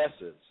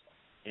professors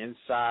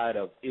inside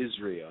of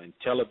Israel in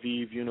Tel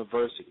Aviv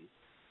University,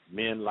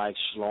 men like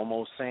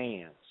Shlomo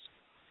Sands,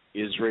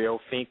 Israel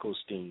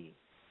Finkelstein,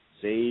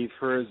 Zav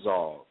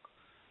Herzog,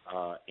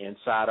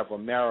 inside of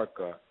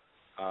America,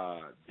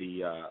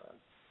 the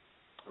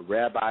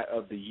Rabbi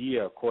of the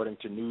Year, according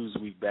to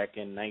Newsweek back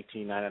in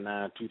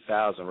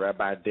 1999-2000,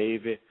 Rabbi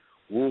David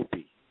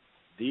Wolpe.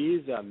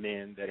 These are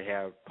men that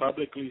have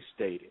publicly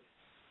stated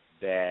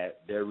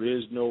that there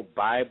is no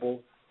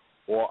Bible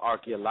or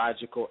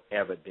archaeological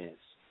evidence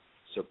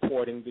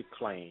supporting the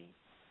claim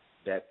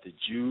that the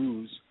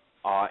Jews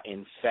are,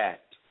 in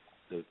fact,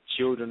 the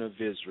children of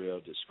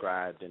Israel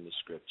described in the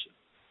Scripture.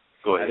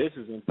 Go ahead. Now, this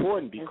is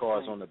important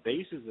because on the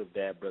basis of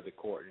that, Brother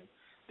Courtney,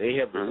 they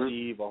have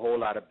received a whole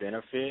lot of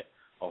benefit,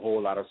 a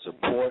whole lot of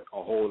support,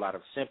 a whole lot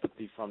of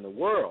sympathy from the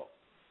world.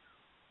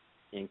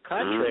 In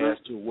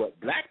contrast to what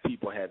black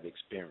people have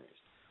experienced,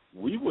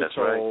 we were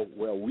told,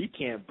 well, we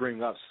can't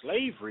bring up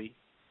slavery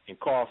and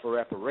call for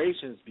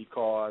reparations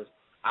because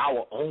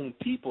our own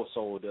people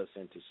sold us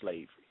into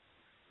slavery.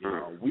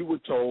 We were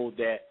told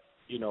that,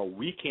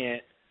 we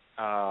can't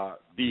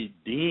be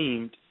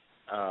deemed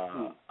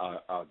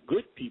a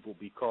good people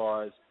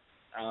because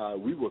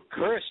we were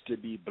cursed to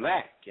be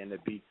black and to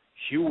be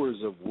hewers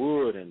of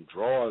wood and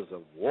drawers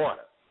of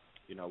water.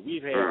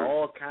 We've had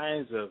all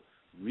kinds of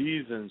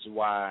reasons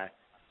why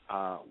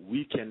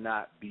we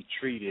cannot be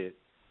treated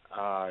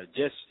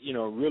just,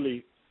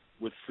 really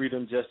with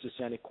freedom, justice,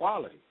 and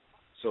equality.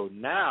 So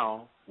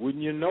now,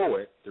 wouldn't you know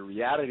it, the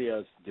reality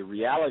of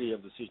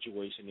the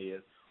situation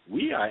is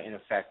we are, in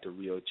effect, the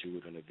real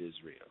children of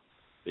Israel.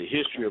 The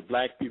history of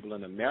black people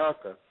in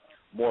America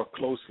more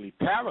closely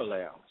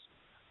parallels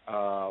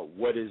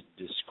what is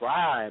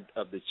described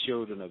of the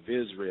children of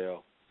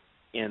Israel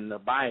in the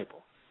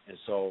Bible. And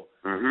so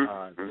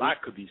a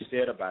lot could be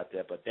said about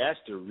that, but that's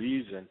the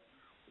reason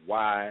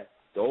why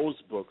those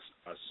books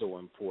are so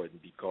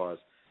important, because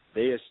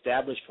they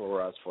establish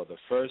for us for the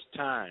first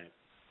time,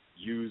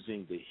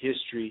 using the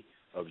history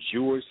of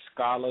Jewish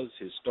scholars,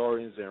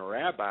 historians, and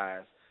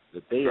rabbis,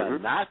 that they are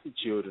not the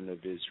children of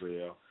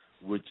Israel,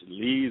 which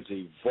leaves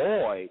a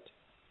void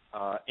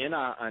in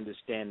our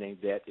understanding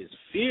that is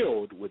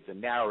filled with the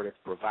narrative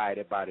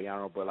provided by the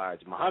Honorable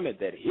Elijah Muhammad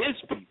that his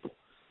people,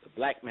 the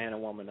black man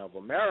and woman of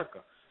America,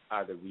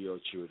 are the real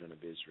children of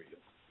Israel.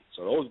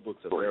 So those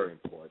books are very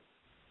important.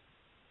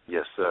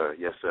 Yes, sir.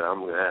 Yes, sir. I'm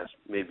going to ask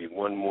maybe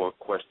one more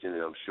question,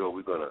 and I'm sure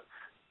we're going to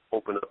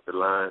open up the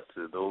lines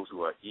to those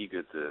who are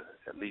eager to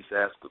at least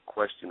ask a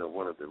question of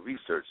one of the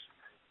research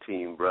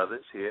team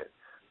brothers here,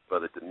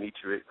 Brother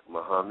Demetric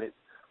Muhammad.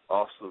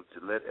 Also,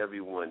 to let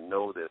everyone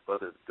know that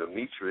Brother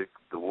Demetric,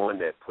 the one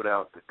that put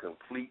out the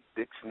complete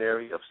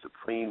dictionary of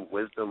supreme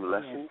wisdom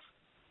lessons,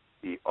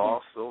 he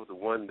also the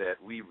one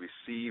that we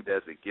received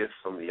as a gift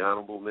from the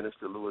Honorable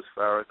Minister Louis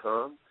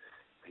Farrakhan.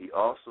 He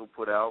also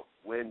put out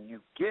When You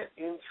Get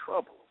Into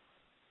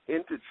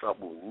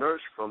Trouble,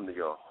 Nurse from the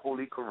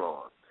Holy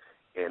Quran.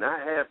 And I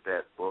have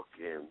that book,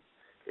 and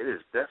it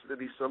is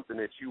definitely something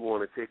that you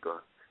want to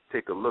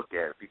take a look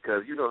at,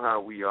 because you know how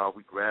we are.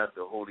 We grab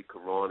the Holy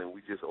Quran and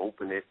we just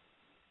open it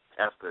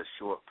after a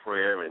short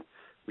prayer, and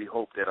we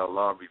hope that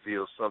Allah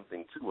reveals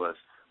something to us.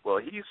 Well,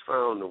 he's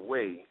found a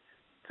way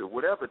to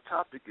whatever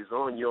topic is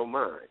on your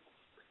mind.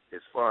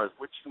 As far as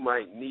what you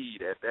might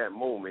need at that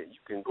moment, you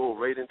can go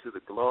right into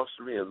the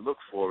glossary and look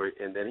for it,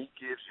 and then he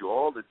gives you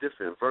all the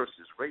different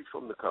verses right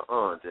from the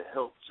Quran to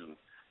help to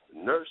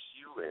nurse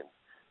you and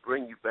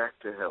bring you back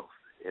to health.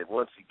 And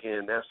once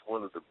again, that's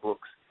one of the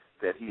books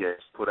that he has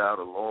put out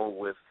along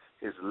with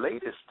his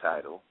latest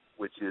title,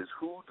 which is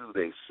Who Do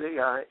They Say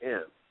I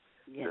Am?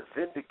 Yes.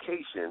 The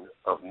Vindication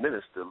of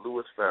Minister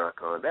Louis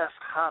Farrakhan. That's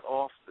hot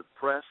off the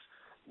press.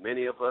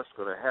 Many of us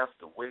are going to have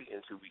to wait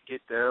until we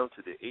get down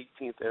to the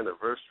 18th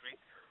anniversary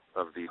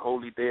of the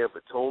Holy Day of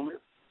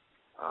Atonement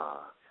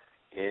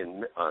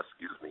in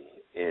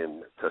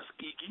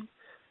Tuskegee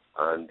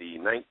on the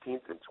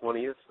 19th and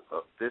 20th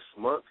of this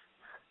month.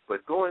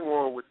 But going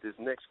on with this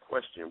next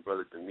question,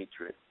 Brother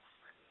Demetric,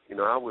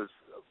 I was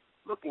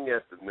looking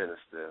at the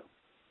minister,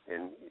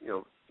 and, he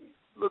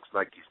looks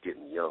like he's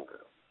getting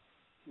younger.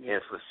 Yeah.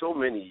 And for so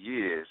many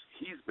years,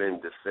 he's been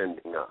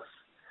defending us.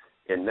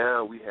 And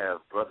now we have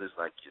brothers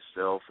like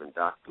yourself and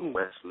Dr.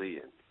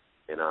 Wesley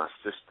and our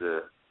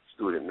sister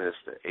student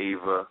minister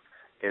Ava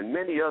and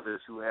many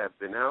others who have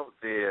been out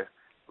there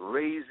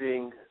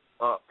raising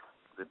up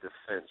the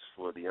defense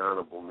for the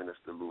Honorable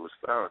Minister Louis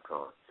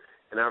Farrakhan.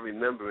 And I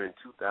remember in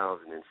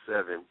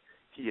 2007,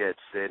 he had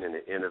said in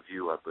an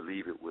interview, I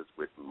believe it was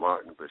with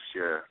Martin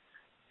Bashir,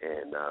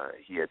 and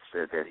he had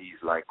said that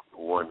he's like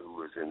one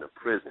who is in the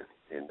prison.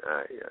 And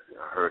I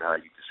heard how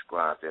you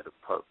described that, a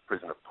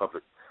prison of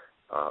public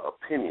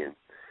opinion.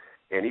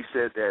 And he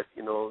said that,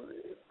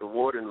 the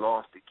warden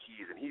lost the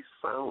keys, and he's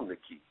found the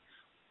keys,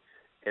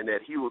 and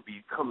that he will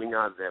be coming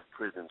out of that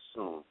prison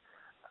soon.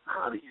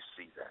 How do you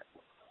see that?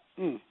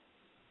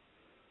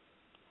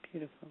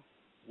 Beautiful.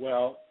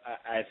 Well,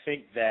 I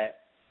think that,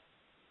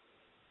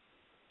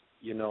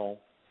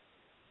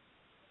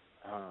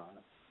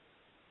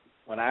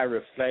 when I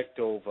reflect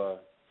over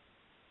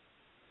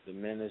the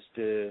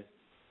minister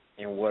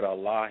and what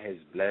Allah has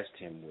blessed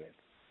him with,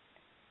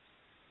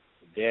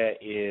 there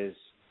is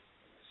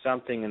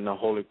something in the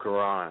Holy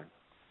Quran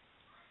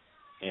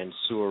in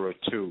Surah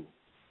 2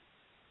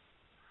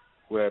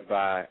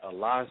 whereby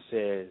Allah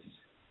says,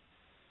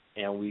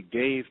 and we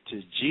gave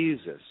to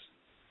Jesus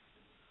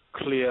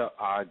clear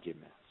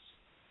arguments.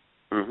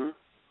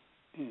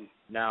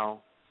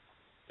 Now,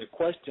 the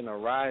question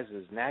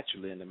arises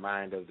naturally in the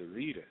mind of the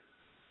reader.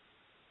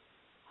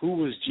 Who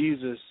was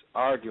Jesus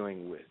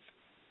arguing with?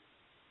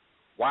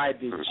 Why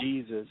did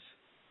Jesus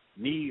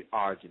need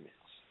arguments?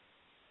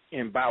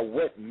 And by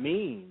what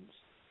means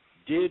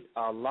did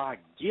Allah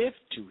give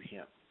to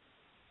him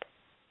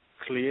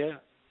clear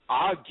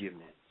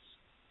arguments?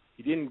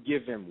 He didn't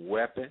give him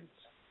weapons.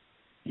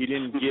 He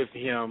didn't give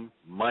him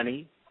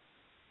money.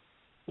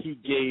 He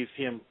gave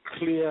him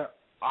clear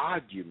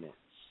arguments.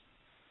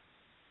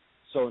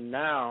 So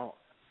now,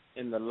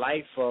 in the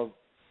life of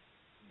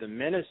the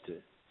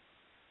minister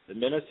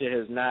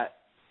has not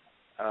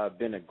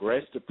been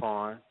aggressed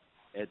upon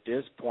at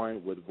this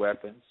point with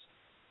weapons.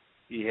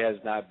 He has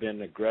not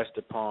been aggressed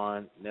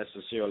upon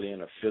necessarily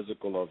in a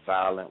physical or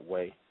violent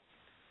way.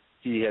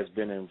 He has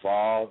been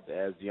involved,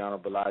 as the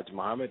Honorable Elijah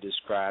Muhammad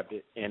described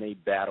it, in a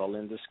battle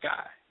in the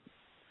sky.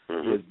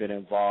 He has been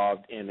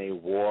involved in a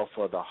war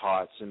for the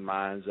hearts and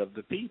minds of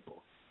the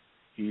people.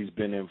 He's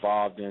been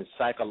involved in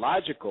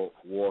psychological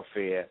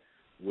warfare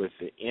with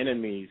the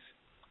enemies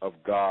of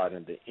God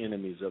and the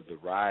enemies of the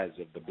rise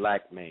of the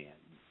black man,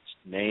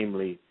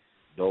 namely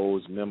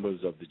those members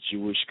of the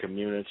Jewish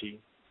community,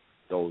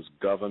 those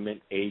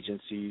government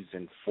agencies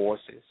and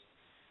forces.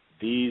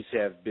 These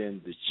have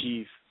been the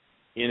chief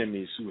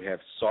enemies who have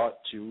sought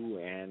to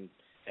and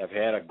have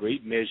had a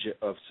great measure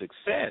of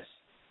success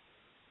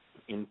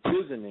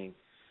imprisoning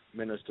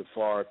Minister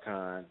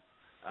Farrakhan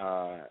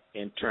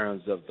in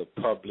terms of the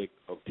public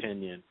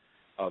opinion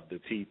of the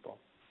people.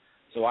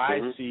 So I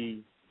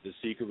see the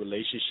secret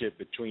relationship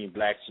between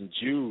blacks and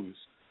Jews,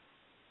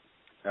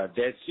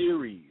 that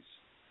series,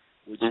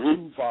 which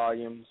 2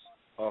 volumes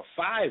or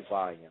 5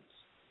 volumes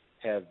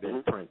have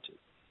been printed.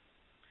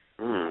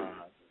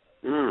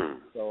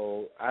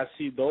 So I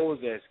see those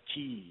as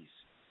keys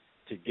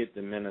to get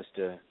the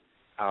minister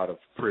out of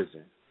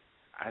prison.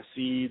 I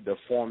see the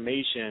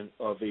formation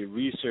of a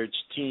research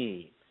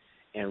team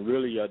and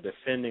really a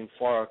Defending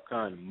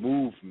Farrakhan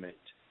movement.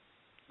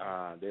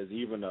 There's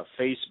even a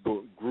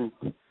Facebook group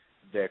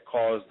that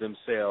calls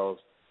themselves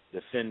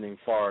Defending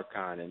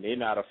Farrakhan, and they're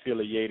not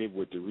affiliated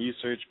with the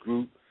research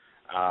group.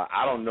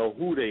 I don't know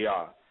who they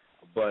are,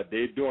 but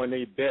they're doing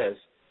their best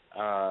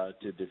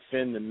to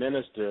defend the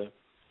minister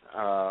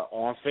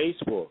on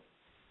Facebook.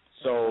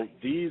 So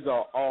these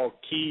are all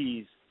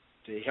keys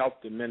to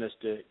help the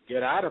minister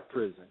get out of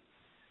prison.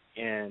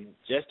 And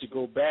just to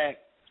go back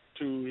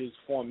to his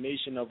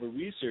formation of a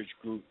research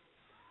group,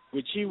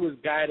 which he was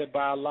guided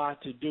by Allah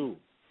to do,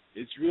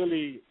 it's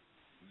really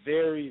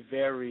very,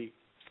 very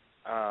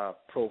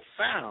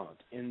profound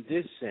in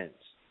this sense.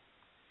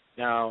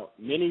 Now,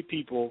 many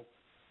people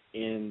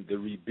in the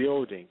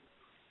rebuilding,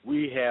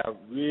 we have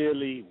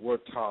really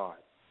worked hard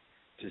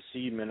to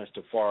see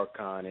Minister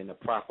Farrakhan in the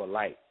proper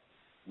light,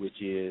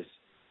 which is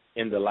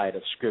in the light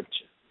of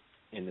Scripture,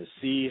 and to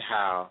see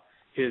how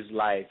his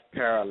life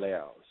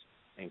parallels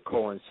and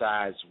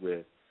coincides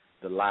with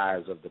the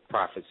lives of the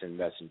prophets and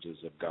messengers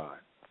of God.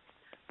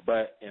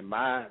 But in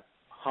my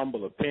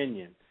humble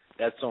opinion,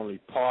 that's only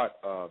part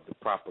of the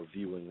proper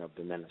viewing of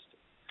the minister.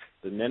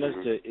 The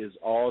minister is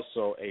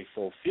also a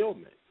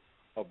fulfillment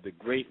of the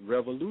great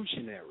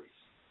revolutionaries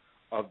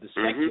of the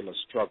secular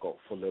struggle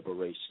for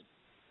liberation,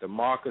 the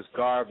Marcus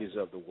Garveys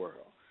of the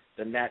world,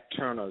 the Nat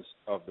Turners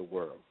of the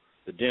world,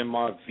 the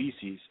Denmark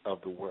Vesey's of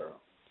the world.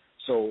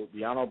 So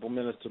the Honorable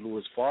Minister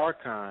Louis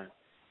Farrakhan,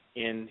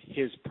 in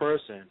his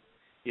person,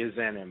 is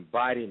an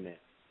embodiment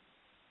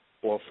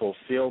or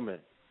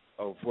fulfillment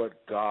of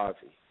what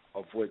Garvey,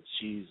 of what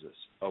Jesus,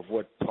 of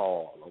what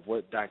Paul, of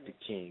what Dr.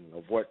 King,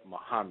 of what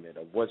Muhammad,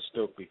 of what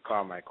Stokely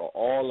Carmichael,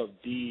 all of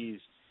these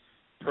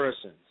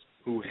persons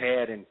who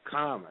had in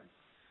common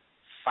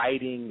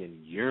fighting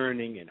and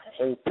yearning and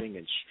hoping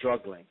and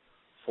struggling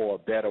for a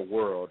better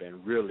world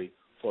and really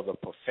for the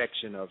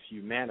perfection of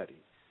humanity.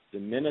 The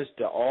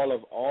minister, all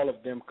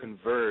of them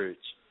converge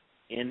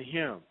in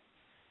him.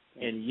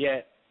 And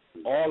yet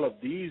all of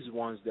these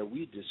ones that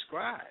we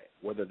describe,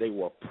 whether they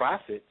were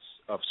prophets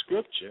of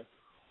Scripture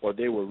or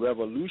they were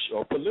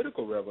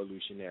political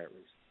revolutionaries,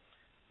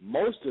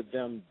 most of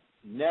them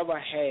never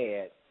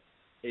had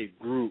a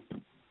group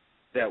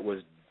that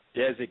was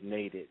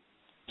designated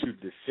to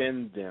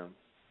defend them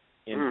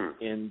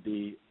in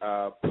the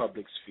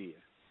public sphere.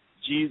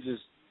 Jesus,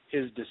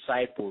 his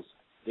disciples,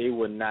 they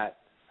were not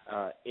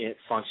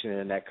functioning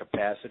in that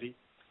capacity.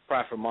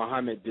 Prophet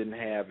Muhammad didn't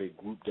have a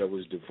group that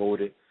was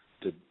devoted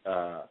to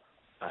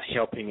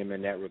helping him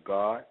in that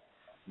regard.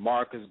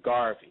 Marcus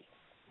Garvey,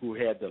 who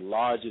had the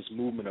largest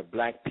movement of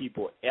black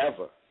people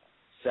ever,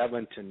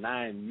 7 to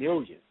 9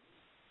 million,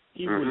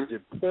 he was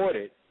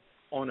deported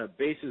on a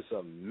basis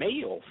of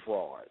mail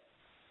fraud.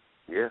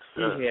 Yes,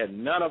 sir. He had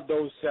none of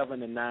those 7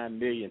 to 9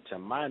 million, to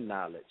my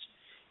knowledge,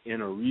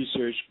 in a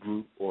research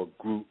group or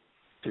group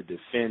to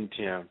defend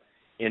him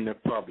in the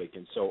public.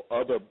 And so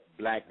other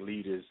black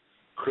leaders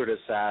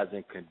criticized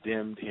and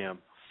condemned him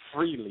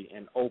freely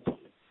and openly.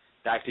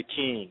 Dr.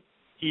 King,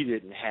 he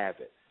didn't have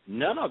it.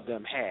 None of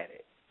them had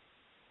it.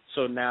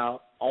 So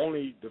now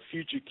only the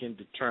future can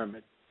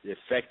determine the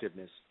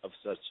effectiveness of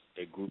such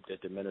a group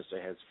that the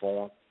minister has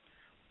formed.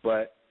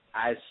 But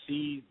I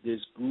see this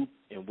group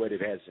and what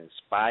it has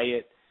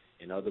inspired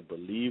in other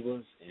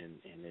believers and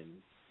in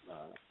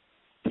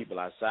people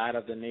outside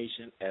of the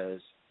nation as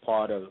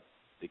part of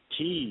the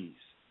keys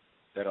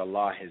that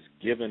Allah has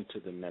given to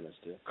the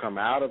minister. Come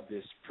out of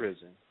this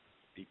prison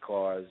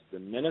because the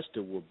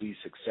minister will be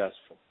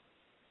successful.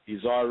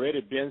 He's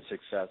already been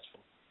successful,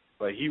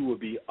 but he will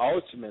be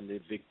ultimately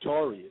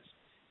victorious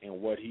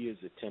in what he is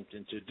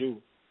attempting to do,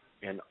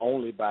 and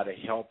only by the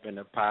help and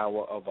the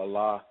power of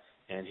Allah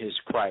and his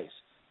Christ,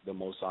 the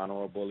most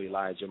honorable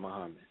Elijah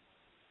Muhammad.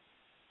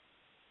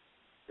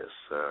 Yes,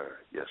 sir.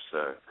 Yes,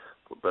 sir.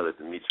 Well, Brother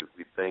Demetric,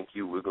 we thank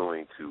you. We're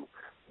going to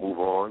move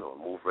on or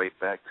move right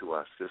back to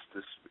our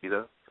sister,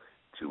 Sherrita,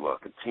 to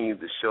continue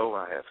the show.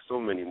 I have so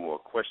many more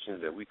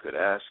questions that we could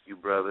ask you,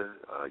 brother.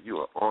 You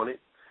are on it.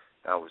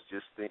 I was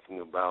just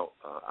thinking about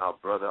our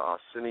brother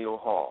Arsenio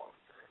Hall,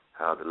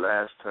 how the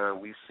last time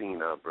we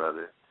seen our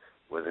brother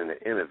was in an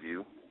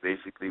interview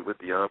basically with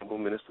the Honorable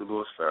Minister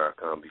Louis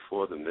Farrakhan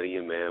before the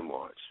Million Man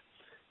March.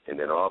 And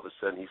then all of a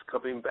sudden he's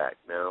coming back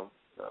now,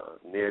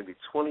 nearly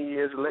 20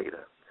 years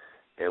later.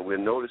 And we're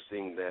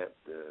noticing that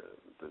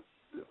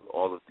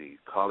all of the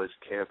college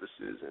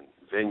campuses and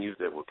venues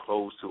that were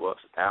closed to us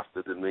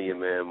after the Million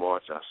Man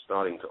March are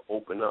starting to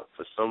open up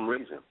for some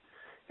reason.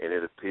 And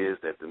it appears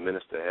that the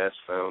minister has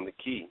found the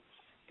key,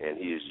 and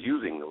he is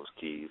using those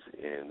keys.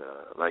 And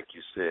like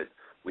you said,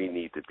 we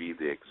need to be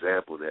the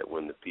example that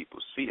when the people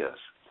see us,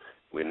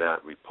 we're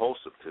not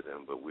repulsive to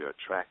them, but we're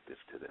attractive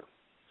to them.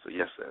 So,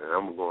 yes, sir, and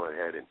I'm going to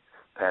go ahead and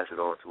pass it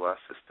on to our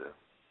sister.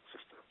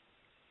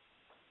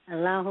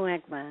 Allahu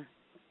Akbar.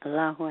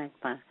 Allahu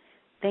Akbar.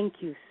 Thank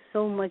you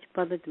so much,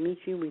 Brother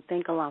Demetric. We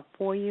thank Allah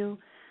for you.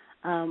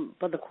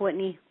 Brother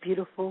Courtney,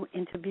 beautiful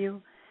interview.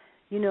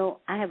 You know,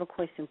 I have a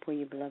question for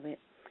you, beloved.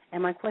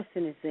 And my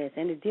question is this,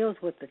 and it deals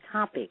with the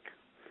topic,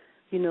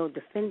 you know,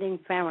 defending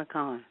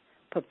Farrakhan,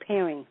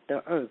 preparing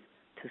the earth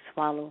to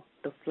swallow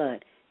the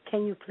flood.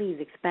 Can you please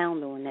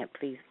expound on that,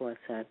 please, for us,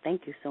 sir?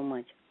 Thank you so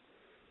much.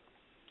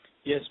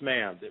 Yes,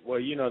 ma'am. Well,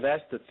 you know,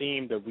 that's the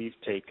theme that we've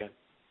taken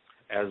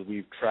as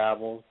we've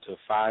traveled to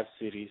 5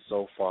 cities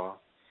so far,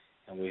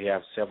 and we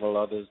have several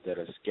others that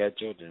are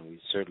scheduled, and we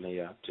certainly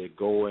are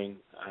going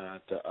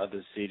to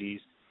other cities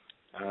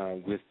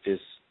with this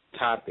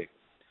topic,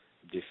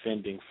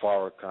 defending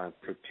Farrakhan,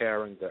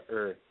 preparing the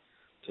earth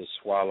to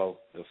swallow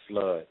the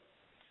flood.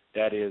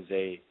 That is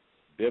a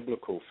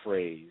biblical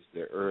phrase,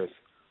 the earth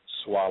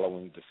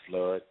swallowing the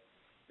flood.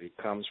 It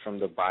comes from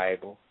the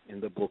Bible in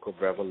the book of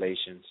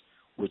Revelations,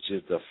 which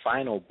is the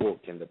final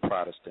book in the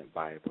Protestant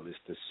Bible. It's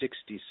the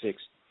 66th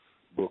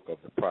book of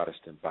the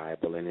Protestant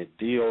Bible, and it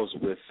deals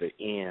with the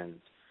end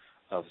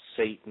of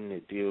Satan.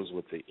 It deals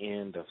with the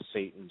end of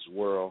Satan's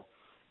world.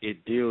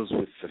 It deals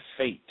with the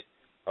fate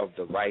of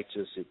the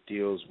righteous. It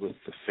deals with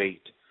the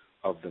fate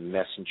of the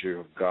messenger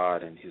of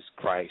God and his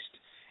Christ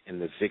and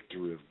the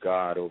victory of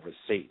God over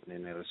Satan.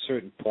 And at a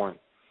certain point,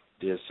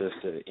 dear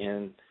sister,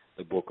 in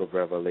the book of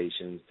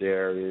Revelations,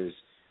 there is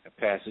a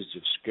passage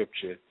of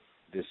Scripture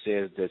that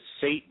says that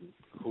Satan,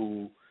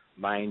 who,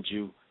 mind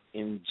you,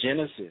 in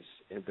Genesis,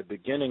 in the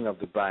beginning of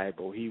the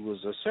Bible, he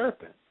was a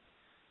serpent.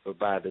 But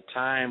by the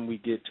time we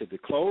get to the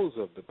close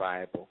of the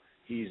Bible,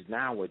 he's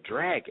now a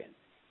dragon.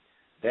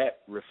 That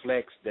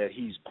reflects that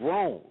he's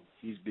grown.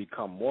 He's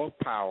become more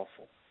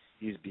powerful.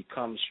 He's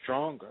become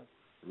stronger.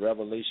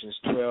 Revelations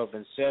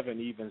 12:7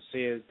 even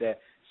says that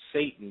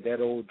Satan, that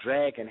old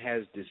dragon,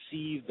 has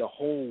deceived the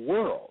whole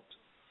world.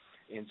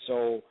 And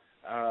so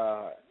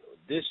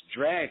this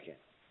dragon,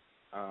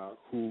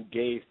 who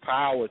gave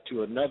power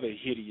to another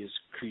hideous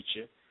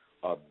creature,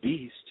 a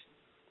beast,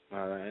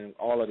 and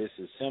all of this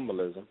is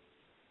symbolism,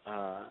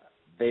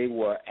 they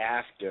were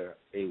after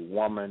a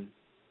woman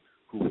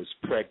who was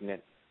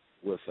pregnant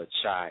with a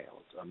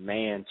child, a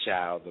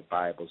man-child, the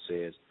Bible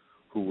says,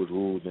 who would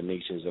rule the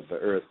nations of the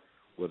earth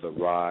with a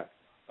rod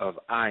of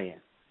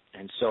iron.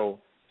 And so,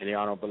 in the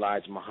Honorable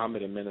Elijah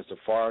Muhammad and Minister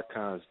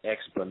Farrakhan's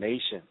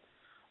explanation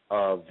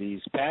of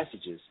these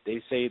passages,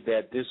 they say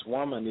that this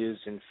woman is,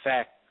 in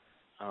fact,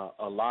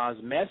 Allah's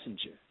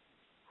messenger,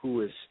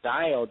 who is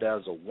styled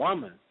as a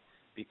woman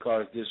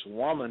because this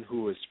woman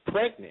who is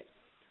pregnant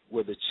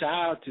with a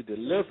child to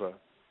deliver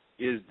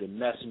is the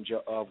messenger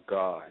of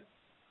God,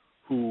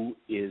 who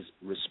is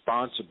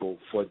responsible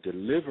for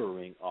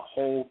delivering a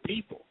whole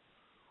people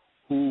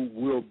who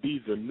will be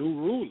the new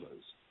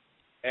rulers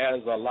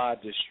as Allah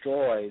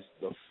destroys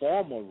the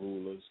former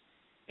rulers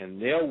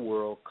and their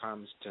world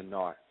comes to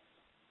naught.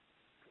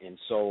 And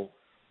so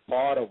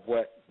part of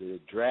what the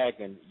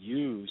dragon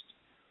used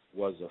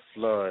was a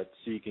flood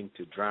seeking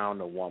to drown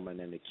the woman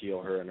and to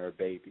kill her and her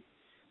baby.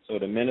 So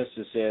the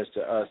minister says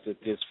to us that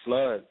this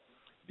flood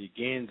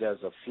begins as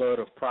a flood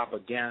of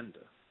propaganda,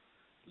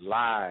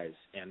 lies,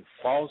 and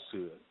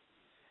falsehood,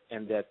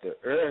 and that the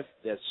earth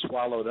that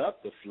swallowed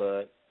up the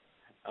flood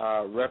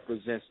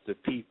represents the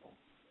people.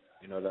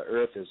 You know, the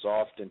earth is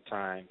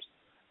oftentimes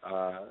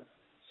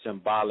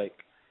symbolic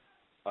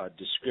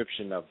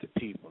description of the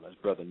people. As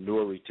Brother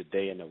Nuri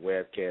today in the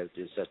webcast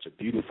did such a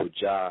beautiful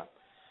job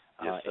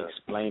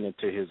explaining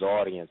to his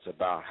audience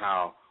about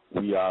how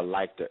we are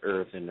like the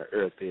earth and the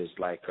earth is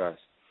like us.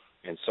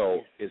 And so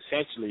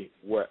essentially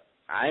what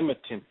I'm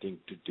attempting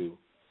to do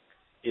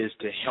is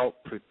to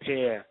help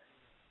prepare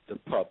the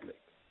public,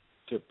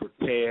 to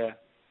prepare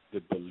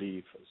the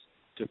believers,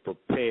 to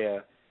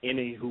prepare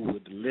any who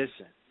would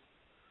listen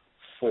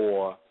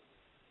for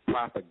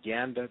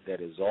propaganda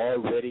that is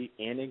already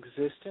in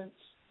existence,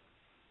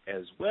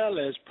 as well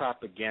as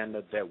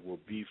propaganda that will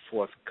be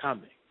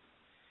forthcoming.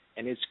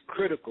 And it's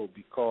critical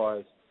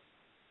because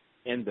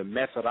in the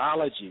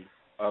methodology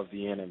of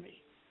the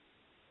enemy,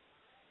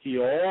 he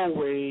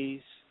always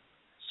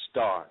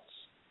starts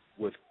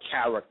with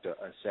character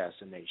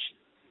assassination.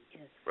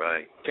 Yes.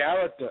 Right.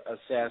 Character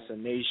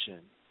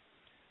assassination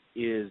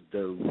is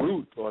the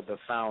root or the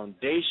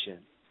foundation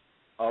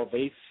of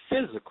a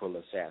physical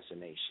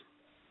assassination.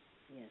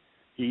 Yes.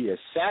 He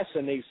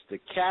assassinates the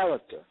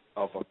character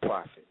of a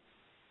prophet.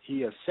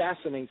 He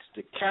assassinates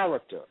the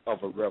character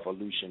of a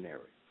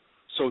revolutionary,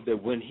 so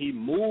that when he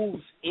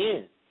moves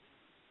in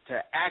to to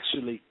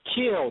actually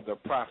kill the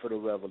prophet or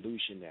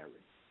revolutionary,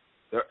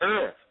 the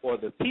earth or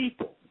the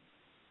people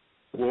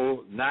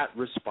will not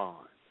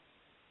respond.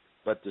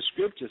 But the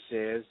scripture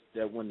says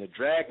that when the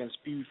dragon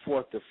spewed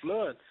forth the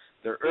flood,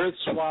 the earth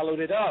swallowed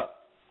it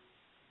up,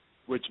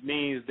 which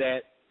means that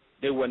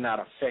they were not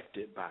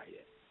affected by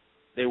it.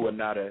 They were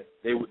not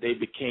they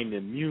became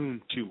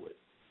immune to it.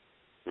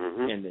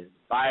 Mm-hmm. And the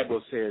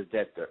Bible says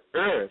that the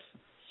earth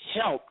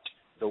helped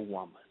the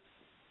woman.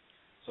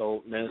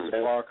 So Minister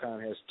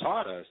Farrakhan has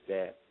taught us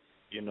that,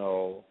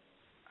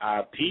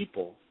 our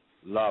people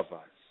love us.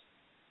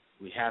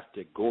 We have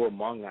to go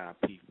among our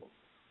people.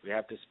 We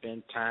have to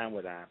spend time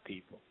with our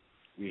people.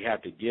 We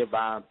have to give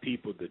our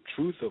people the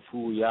truth of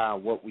who we are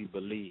and what we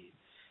believe.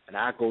 And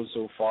I go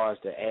so far as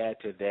to add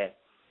to that,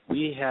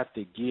 we have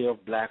to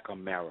give Black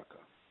America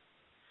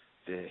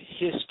the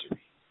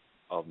history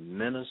of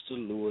Minister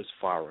Louis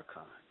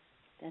Farrakhan.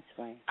 That's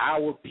right.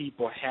 Our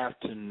people have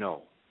to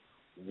know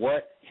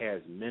what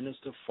has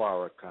Minister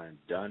Farrakhan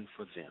done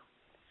for them.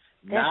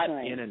 That's not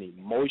right. in an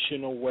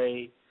emotional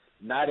way,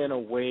 not in a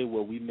way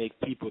where we make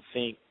people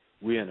think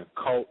we're in a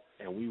cult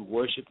and we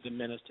worship the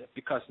minister,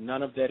 because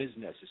none of that is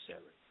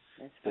necessary.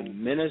 That's The right.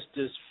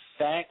 minister's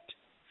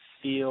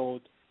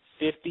fact-filled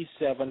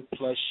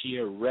 57-plus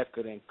year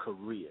record and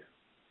career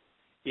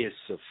is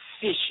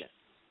sufficient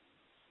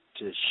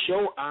to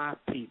show our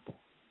people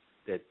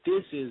that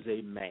this is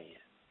a man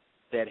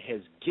that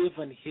has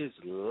given his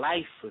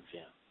life for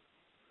them,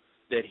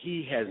 that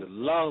he has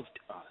loved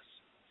us,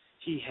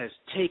 he has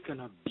taken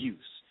abuse,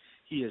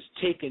 he has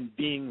taken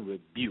being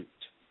rebuked,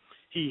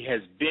 he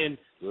has been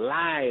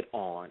lied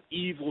on,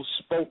 evil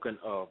spoken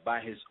of by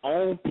his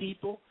own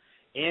people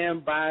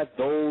and by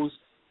those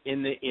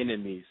in the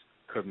enemy's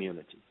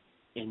community.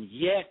 And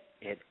yet,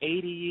 at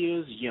 80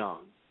 years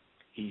young,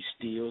 he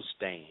still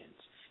stands.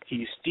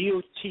 He's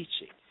still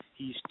teaching.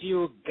 He's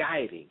still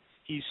guiding.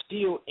 He's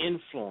still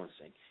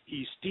influencing.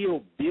 He's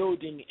still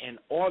building and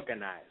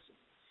organizing.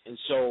 And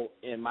so,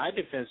 in my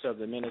defense of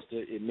the minister,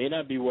 it may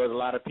not be what a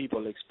lot of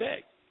people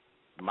expect.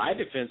 My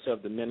defense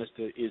of the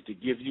minister is to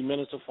give you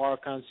Minister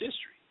Farrakhan's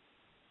history.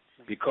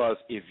 Because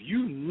if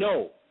you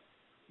know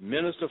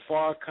Minister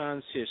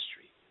Farrakhan's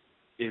history,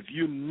 if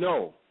you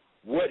know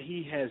what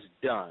he has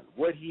done,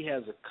 what he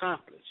has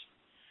accomplished,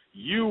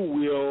 you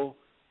will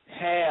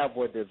have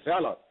or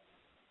develop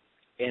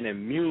an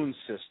immune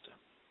system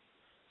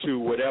to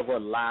whatever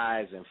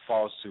lies and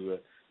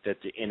falsehood that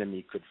the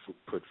enemy could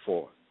put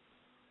forth.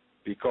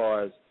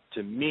 Because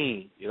to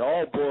me, it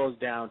all boils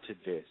down to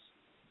this.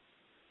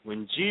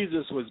 When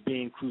Jesus was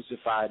being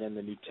crucified in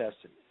the New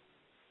Testament,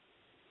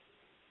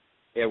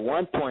 at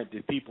one point the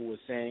people were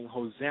saying,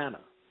 Hosanna,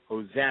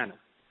 Hosanna.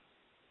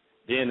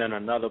 Then at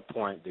another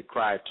point the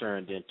cry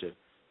turned into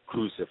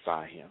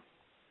crucify him.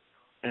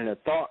 And the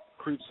thought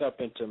creeps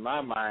up into my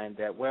mind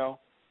that,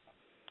 well,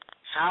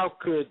 how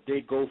could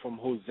they go from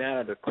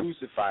Hosanna to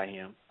crucify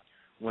him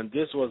when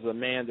this was a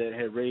man that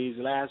had raised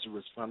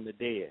Lazarus from the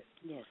dead?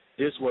 Yes.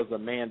 This was a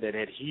man that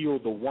had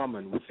healed the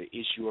woman with the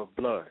issue of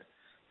blood.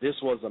 This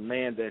was a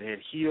man that had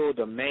healed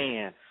a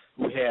man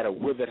who had a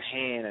withered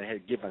hand and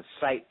had given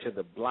sight to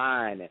the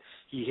blind, and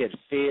he had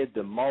fed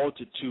the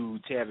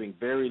multitudes having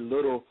very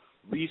little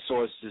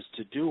resources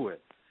to do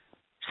it.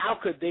 How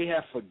could they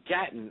have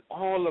forgotten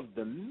all of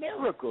the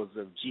miracles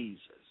of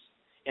Jesus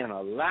and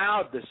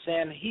allowed the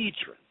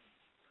Sanhedrin,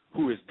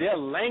 who is their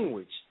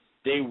language,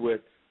 they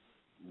would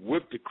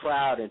whip the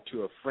crowd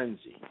into a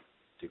frenzy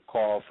to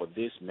call for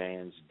this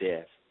man's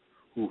death,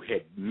 who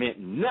had meant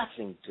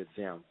nothing to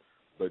them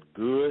but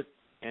good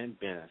and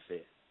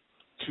benefit?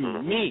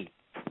 To me,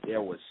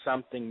 there was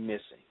something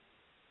missing.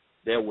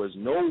 There was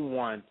no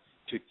one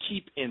to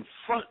keep in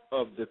front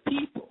of the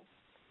people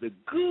the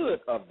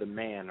good of the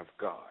man of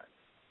God,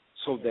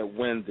 so that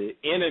when the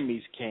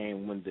enemies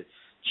came, when the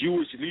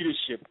Jewish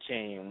leadership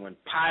came, when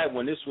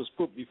this was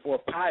put before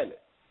Pilate,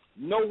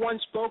 no one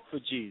spoke for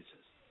Jesus.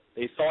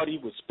 They thought he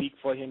would speak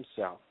for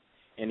himself,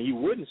 and he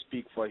wouldn't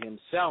speak for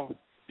himself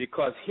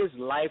because his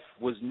life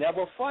was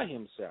never for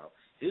himself.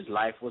 His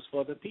life was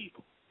for the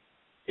people.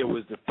 It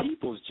was the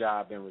people's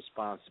job and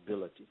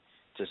responsibility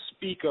to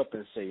speak up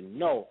and say,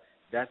 no,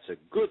 that's a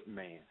good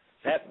man.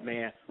 That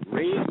man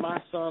raised my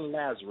son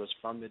Lazarus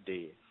from the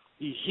dead.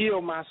 He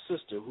healed my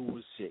sister who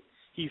was sick.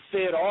 He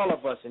fed all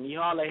of us, and he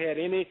hardly had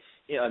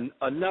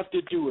enough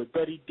to do it,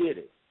 but he did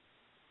it.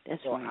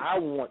 That's so right. I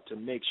want to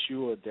make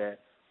sure that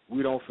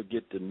we don't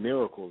forget the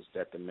miracles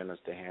that the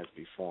minister has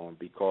performed,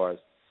 because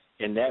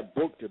in that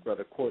book that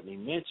Brother Courtney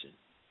mentioned,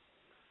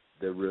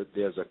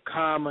 there's a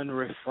common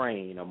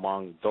refrain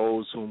among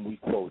those whom we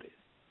quoted,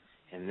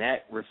 and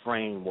that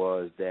refrain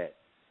was that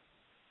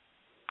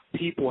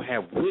people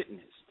have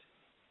witnessed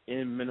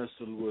in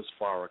Minister Louis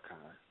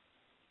Farrakhan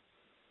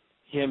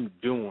him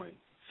doing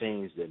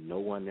things that no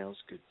one else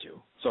could do.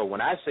 So when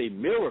I say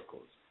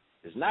miracles,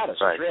 it's not a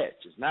stretch.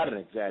 It's not an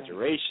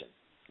exaggeration.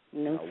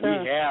 No,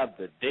 we have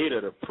the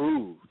data to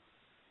prove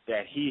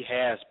that he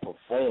has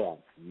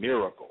performed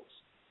miracles.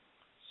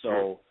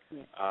 So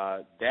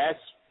that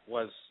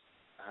was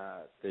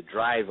the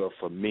driver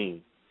for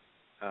me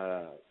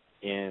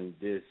in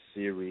this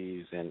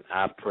series, and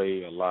I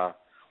pray Allah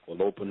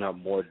will open up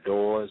more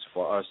doors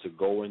for us to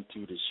go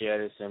into to share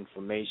this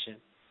information,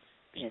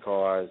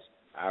 because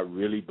I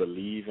really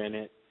believe in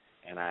it,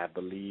 and I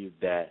believe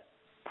that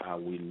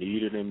we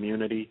need an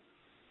immunity,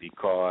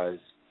 because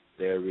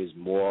there is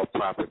more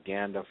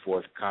propaganda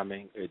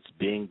forthcoming. It's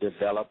being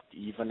developed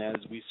even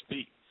as we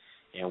speak.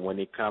 And when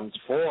it comes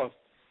forth,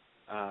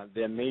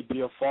 there may be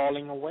a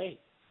falling away.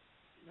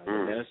 The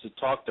minister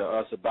talked to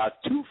us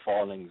about 2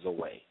 fallings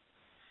away.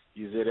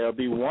 He said there'll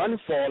be one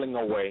falling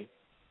away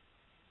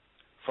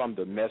from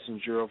the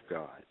messenger of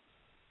God,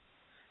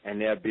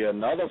 and there'll be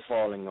another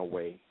falling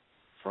away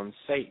from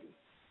Satan.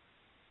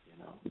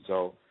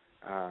 So,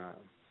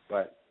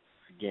 but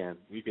again,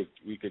 we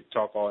could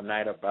talk all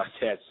night about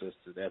that,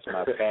 sister. That's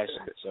my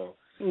passion. So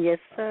yes,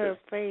 sir.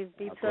 Praise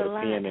be to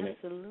Allah.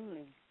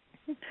 Absolutely.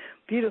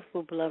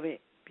 Beautiful, beloved.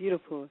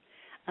 Beautiful.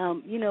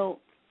 You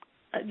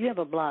have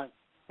a blog,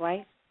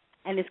 right?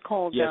 And it's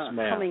called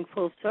Coming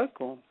Full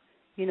Circle.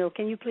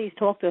 Can you please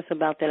talk to us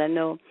about that? I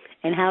know,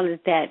 and how is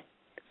that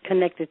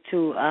connected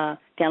to the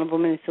Honorable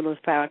Minister Louis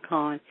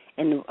Farrakhan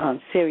and the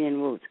Syrian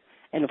roots,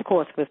 and of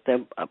course with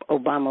the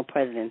Obama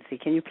presidency?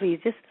 Can you please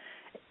just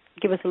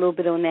give us a little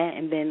bit on that,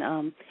 and then,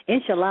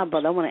 inshallah,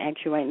 brother, I want to ask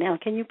you right now,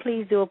 can you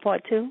please do a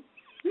part 2?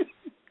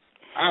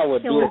 I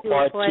would do a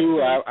part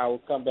 2. I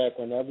will come back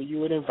whenever you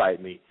would invite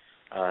me.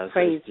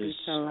 Praise be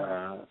to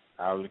Allah.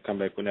 I will come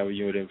back whenever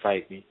you would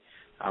invite me.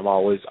 I'm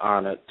always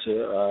honored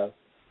to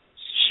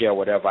share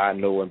whatever I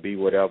know and be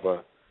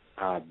whatever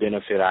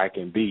benefit I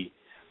can be.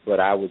 But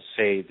I would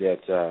say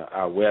that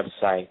our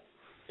website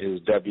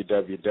is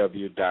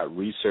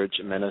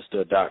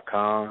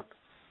www.researchminister.com,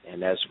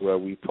 and that's where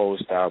we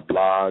post our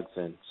blogs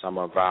and some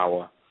of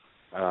our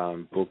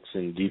books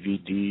and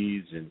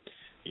DVDs and,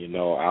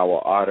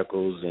 our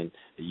articles. And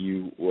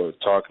you were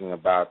talking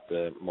about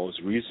the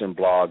most recent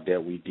blog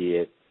that we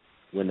did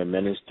when the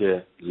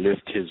minister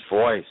lifted his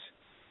voice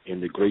in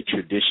the great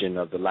tradition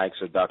of the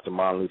likes of Dr.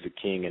 Martin Luther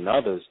King and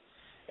others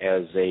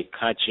as a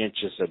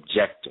conscientious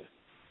objector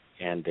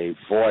and a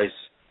voice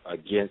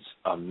against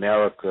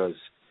America's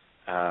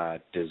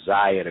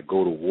desire to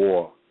go to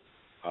war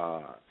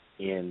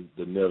in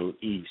the Middle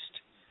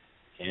East.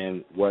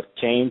 And what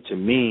came to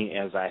me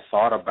as I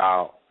thought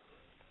about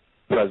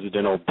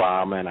President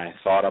Obama, and I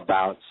thought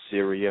about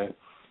Syria,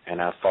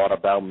 and I thought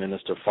about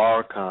Minister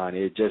Farrakhan,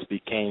 it just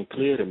became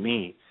clear to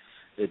me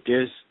that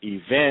this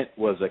event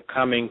was a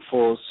coming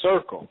full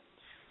circle,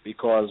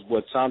 because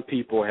what some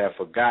people have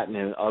forgotten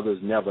and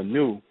others never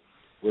knew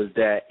was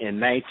that in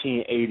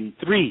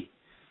 1983,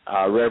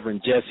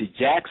 Reverend Jesse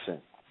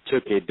Jackson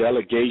took a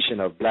delegation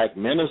of black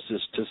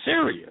ministers to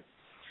Syria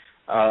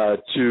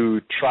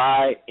to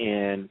try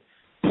and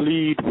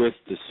plead with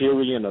the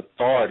Syrian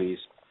authorities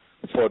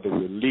for the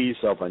release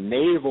of a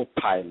naval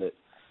pilot,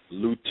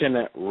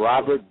 Lieutenant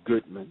Robert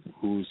Goodman,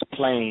 whose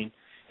plane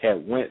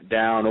had went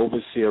down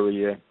over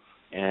Syria,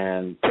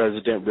 and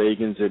President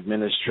Reagan's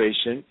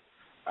administration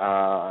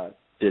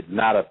did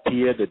not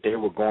appear that they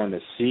were going to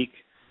seek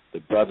the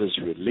brother's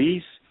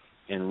release.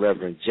 And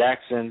Reverend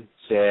Jackson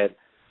said,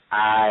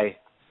 I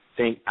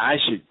think I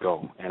should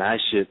go, and I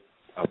should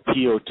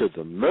appeal to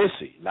the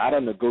mercy, not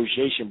a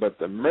negotiation, but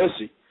the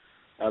mercy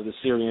of the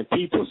Syrian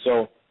people.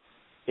 So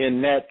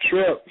in that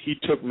trip, he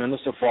took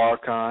Minister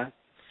Farrakhan.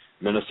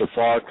 Minister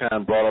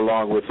Farrakhan brought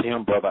along with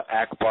him Brother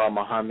Akbar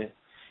Muhammad,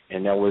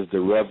 and there was the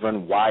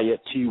Reverend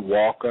Wyatt T.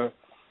 Walker,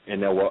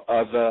 and there were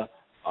other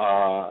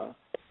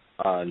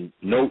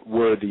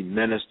noteworthy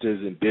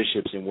ministers and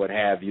bishops and what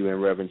have you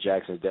in Reverend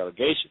Jackson's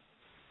delegation.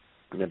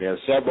 And there are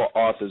several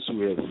authors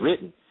who have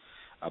written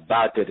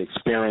about that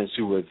experience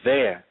who were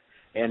there,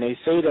 and they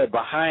say that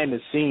behind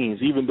the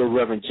scenes, even though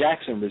Reverend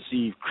Jackson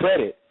received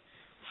credit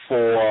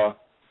for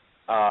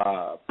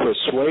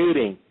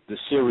persuading the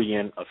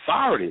Syrian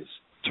authorities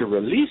to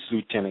release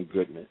Lieutenant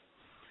Goodman,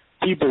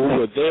 people who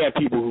were there,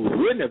 people who have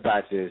written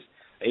about this,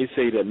 they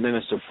say that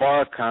Minister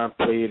Farrakhan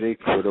played a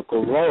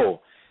critical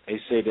role. They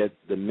say that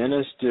the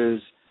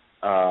minister's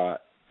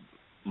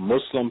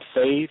Muslim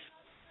faith,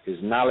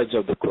 his knowledge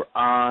of the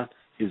Quran,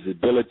 his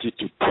ability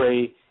to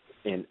pray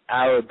in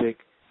Arabic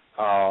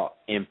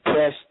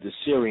impressed the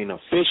Syrian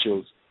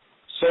officials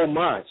so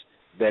much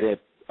that at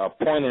a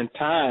point in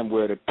time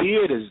where it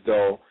appeared as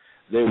though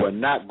they were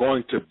not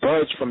going to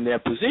budge from their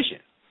position.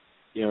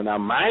 Now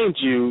mind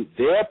you,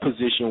 their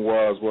position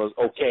was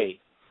okay,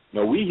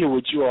 we hear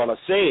what you all are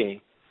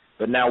saying,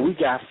 but now we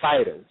got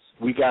fighters,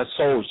 we got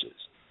soldiers.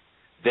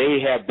 They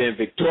have been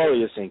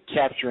victorious in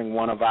capturing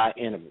one of our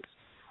enemies.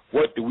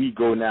 What do we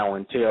go now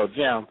and tell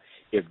them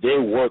if they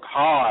work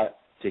hard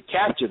to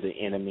capture the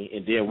enemy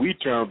and then we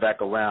turn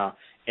back around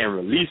and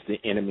release the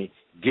enemy,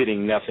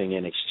 getting nothing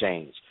in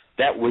exchange?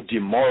 That would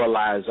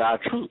demoralize our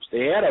troops.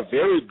 They had a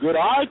very good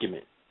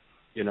argument,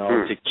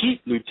 to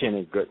keep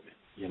Lieutenant Goodman,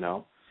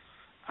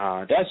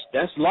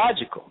 That's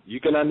logical. You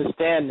can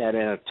understand that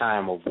in a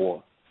time of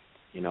war,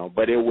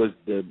 but it was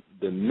the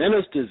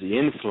minister's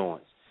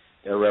influence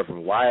that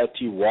Reverend Wyatt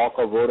T.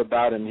 Walker wrote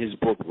about in his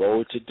book,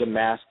 Road to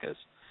Damascus.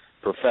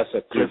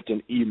 Professor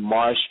Clifton E.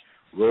 Marsh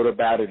wrote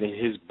about it in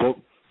his book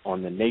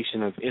on the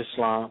Nation of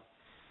Islam.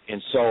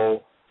 And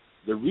so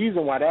the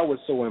reason why that was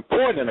so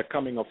important in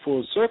coming a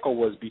full circle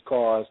was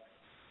because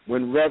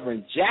when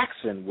Reverend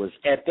Jackson was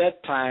at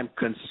that time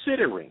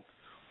considering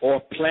or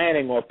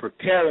planning or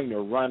preparing to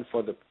run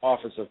for the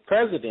office of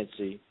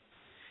presidency,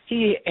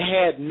 he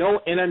had no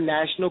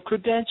international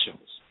credentials.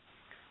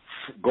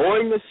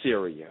 Going to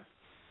Syria,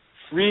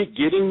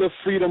 getting the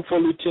freedom for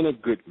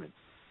Lieutenant Goodman,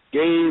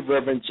 gave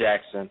Reverend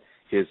Jackson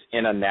his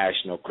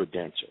international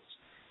credentials.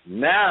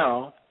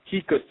 Now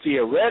he could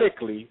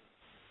theoretically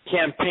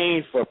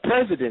campaign for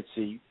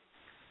presidency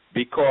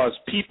because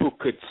people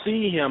could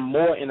see him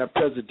more in a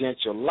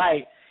presidential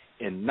light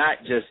and not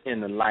just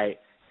in the light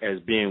as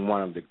being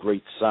one of the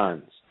great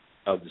sons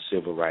of the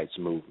civil rights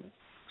movement.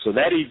 So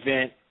that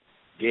event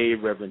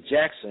gave Reverend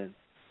Jackson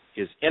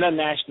his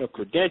international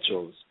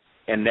credentials,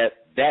 and that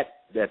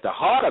the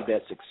heart of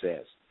that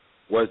success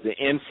was the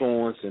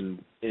influence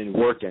and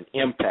work and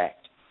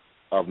impact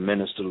of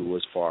Minister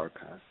Louis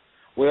Farrakhan.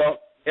 Well,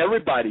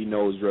 everybody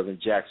knows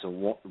Reverend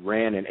Jackson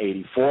ran in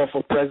 84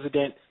 for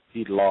president.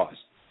 He lost.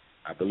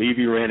 I believe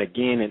he ran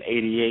again in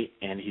 88,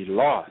 and he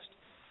lost.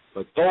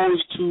 But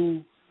those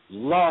two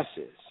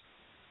losses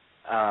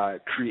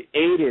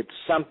created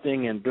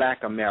something in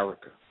Black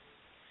America.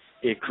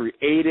 It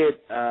created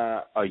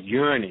a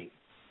yearning.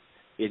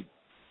 It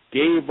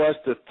gave us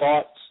the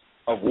thoughts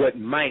of what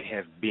might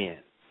have been.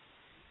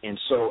 And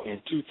so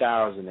in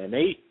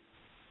 2008,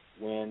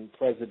 when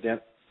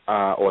President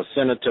or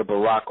Senator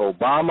Barack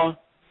Obama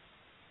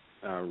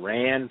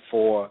ran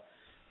for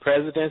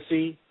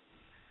presidency,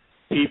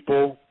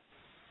 people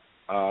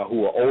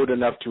who are old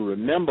enough to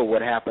remember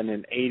what happened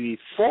in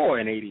 84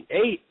 and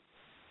 88,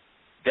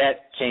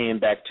 that came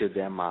back to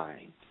their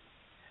mind.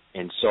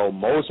 And so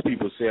most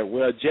people said,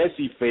 well,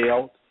 Jesse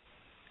failed.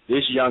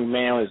 This young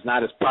man is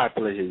not as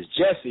popular as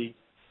Jesse.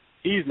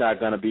 He's not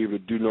going to be able to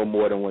do no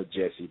more than what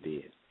Jesse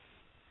did.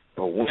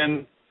 But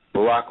when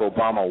Barack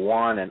Obama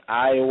won in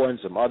Iowa and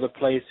some other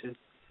places,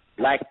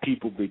 Black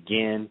people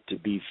began to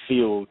be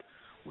filled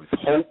with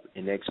hope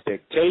and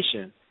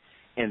expectation,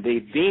 and they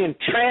then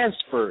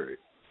transferred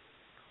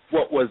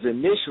what was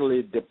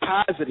initially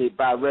deposited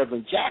by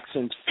Reverend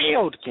Jackson's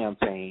failed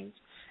campaigns,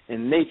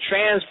 and they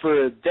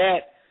transferred that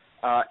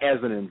as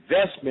an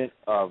investment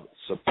of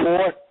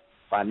support,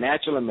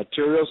 financial and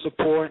material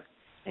support,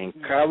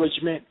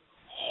 encouragement,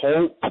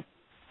 hope,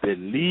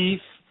 belief,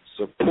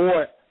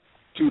 support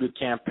to the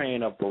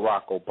campaign of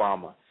Barack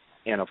Obama.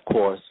 And, of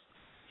course,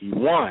 he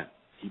won.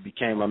 He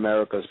became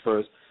America's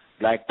first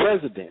Black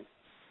president.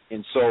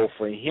 And so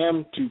for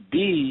him to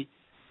be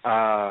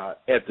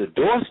at the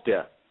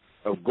doorstep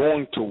of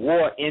going to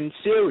war in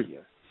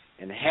Syria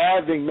and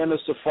having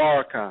Minister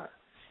Farrakhan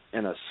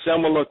in a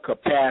similar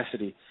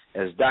capacity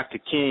as Dr.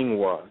 King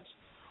was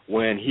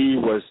when he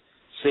was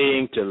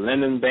saying to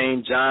Lyndon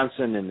Baines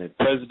Johnson and the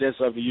presidents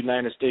of the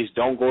United States,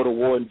 don't go to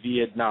war in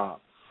Vietnam.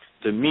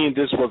 To me,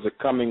 this was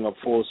a coming of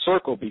full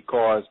circle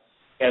because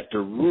at the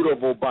root of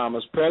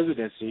Obama's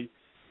presidency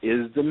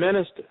is the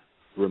minister.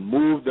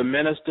 Remove the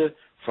minister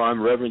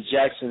from Reverend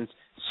Jackson's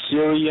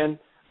Syrian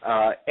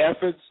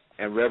efforts,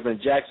 and Reverend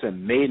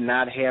Jackson may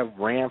not have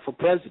ran for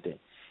president.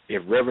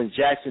 If Reverend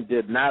Jackson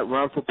did not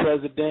run for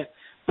president,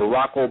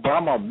 Barack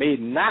Obama may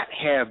not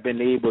have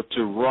been able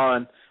to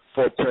run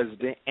for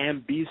president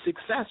and be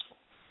successful.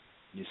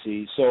 You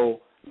see, so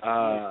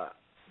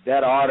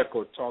that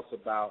article talks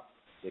about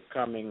the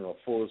coming of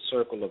full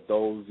circle of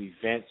those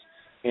events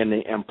and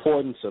the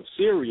importance of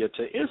Syria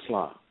to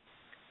Islam.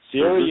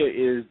 Syria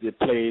is the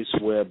place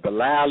where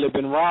Bilal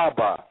ibn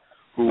Rabah,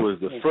 who was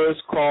the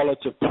first caller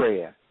to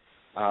prayer,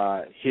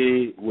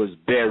 he was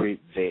buried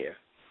there.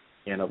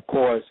 And, of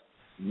course,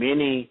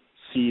 many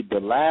see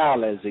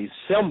Bilal as a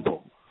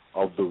symbol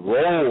of the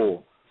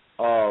role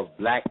of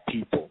Black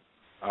people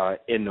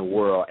in the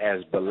world,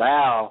 as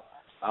Bilal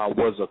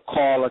was a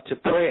caller to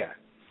prayer.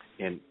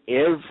 And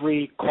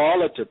every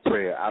caller to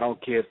prayer, I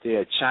don't care if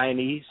they're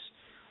Chinese,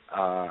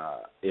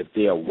 if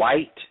they're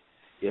white,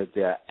 if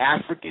they're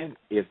African,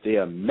 if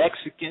they're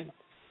Mexican,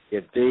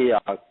 if they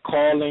are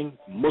calling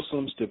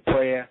Muslims to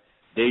prayer,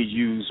 they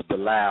use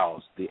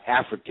Bilal's, the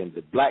African,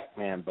 the Black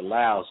man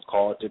Bilal's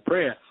call to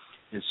prayer.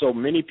 And so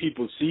many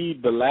people see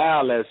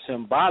Bilal as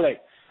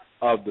symbolic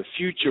of the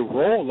future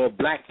role of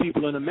Black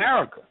people in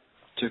America,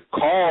 to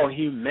call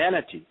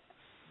humanity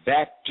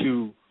back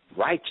to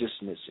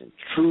righteousness and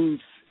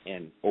truth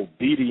and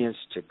obedience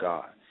to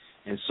God.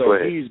 And so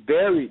he's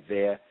buried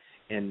there,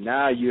 and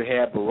now you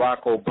have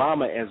Barack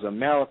Obama as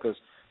America's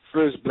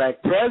first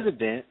Black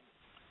president,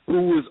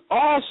 who is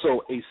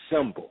also a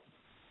symbol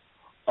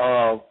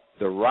of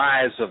the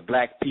rise of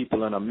Black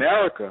people in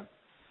America.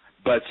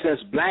 But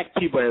since Black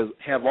people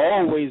have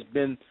always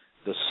been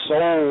the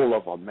soul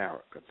of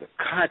America, the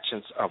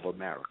conscience of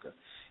America,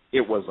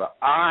 it was an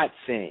odd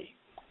thing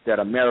that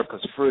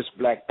America's first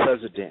Black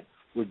president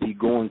would be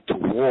going to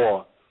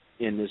war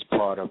in this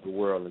part of the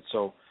world. And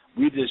so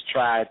we just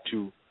tried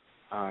to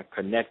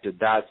connect the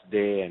dots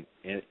there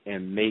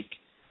and make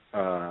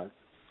our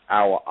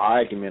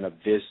argument of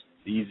these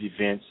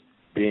events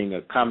being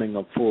a coming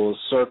of full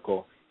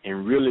circle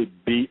and really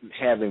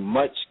having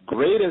much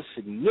greater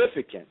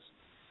significance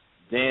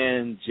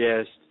than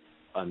just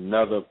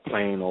another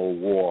plain old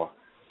war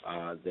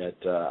that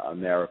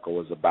America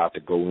was about to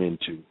go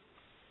into.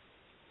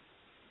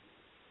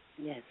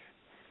 Yes.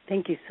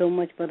 Thank you so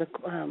much, Brother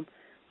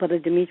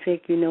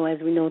Demetric. You know, as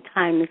we know,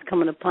 time is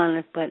coming upon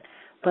us, but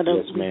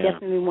yes, we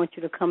definitely want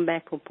you to come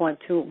back for part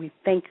 2. We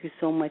thank you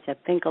so much. I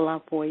thank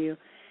Allah for you.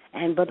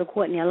 And Brother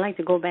Courtney, I'd like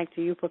to go back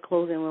to you for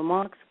closing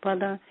remarks,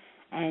 brother,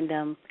 and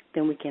then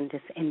we can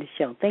just end the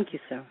show. Thank you,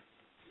 sir.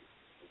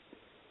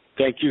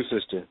 Thank you,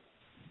 sister.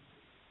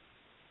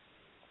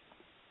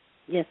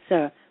 Yes,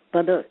 sir.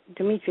 Brother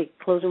Demetric,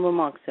 closing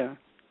remarks, sir.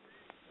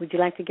 Would you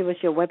like to give us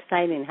your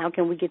website and how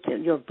can we get to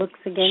your books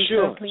again,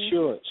 sir, please?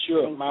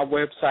 Sure. My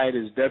website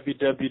is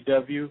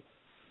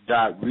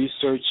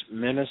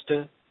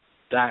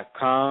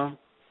www.researchminister.com.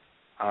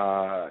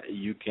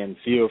 You can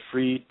feel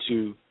free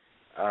to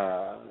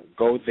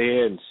go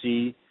there and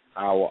see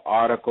our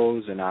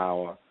articles and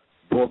our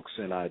books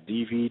and our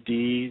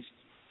DVDs.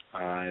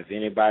 If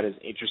anybody's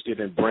interested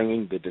in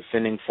bringing the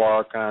Defending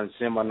Farrakhan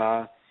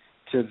seminar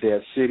to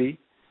their city,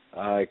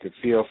 you could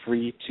feel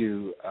free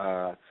to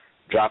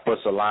drop us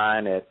a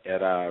line at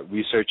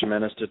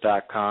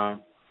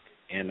researchminister.com,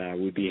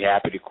 and we'd be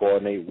happy to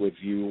coordinate with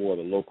you or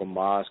the local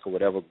mosque or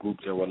whatever group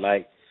that would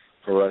like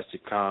for us to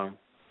come.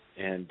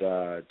 And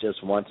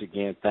just once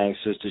again, thanks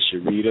Sister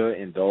Sherrita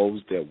and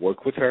those that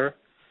work with her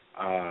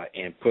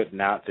in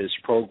putting out this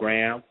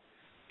program.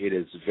 It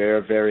is a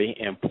very, very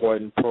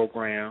important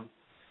program.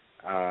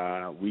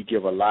 We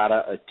give a lot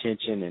of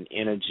attention and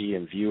energy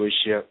and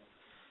viewership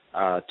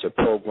to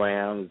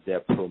programs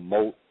that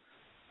promote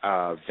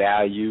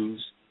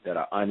values that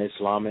are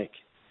un-Islamic,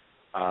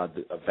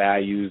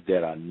 values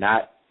that are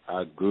not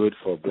good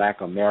for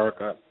Black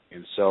America.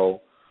 And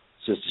so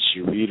Sister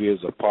Sherrita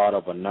is a part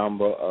of a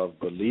number of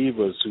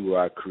believers who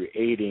are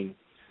creating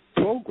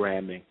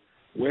programming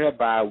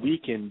whereby we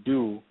can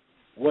do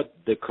what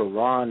the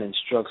Quran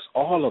instructs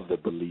all of the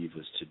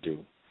believers to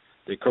do.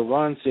 The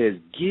Quran says,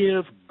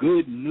 give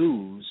good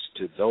news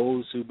to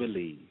those who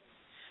believe.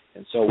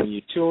 And so when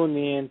you tune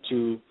in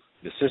to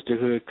the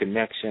Sisterhood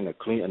Connection,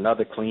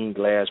 another Clean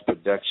Glass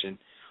production,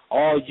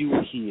 all you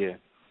hear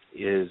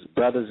is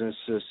brothers and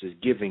sisters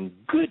giving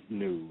good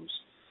news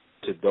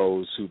to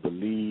those who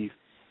believe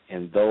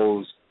and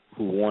those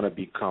who want to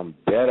become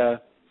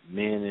better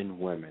men and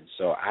women.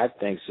 So I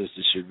thank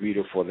Sister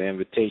Sherrita for the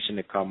invitation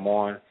to come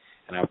on,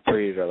 and I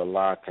pray that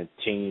Allah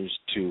continues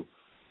to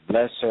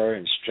bless her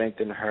and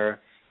strengthen her,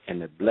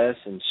 and to bless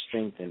and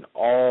strengthen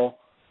all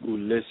who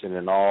listen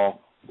and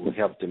all who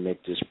help to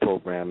make this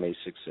program a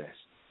success.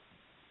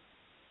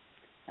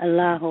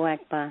 Allahu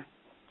Akbar.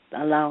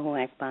 Allahu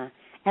Akbar.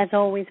 As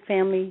always,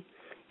 family,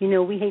 you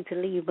know, we hate to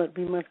leave, but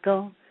we must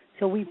go.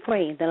 So we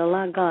pray that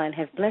Allah God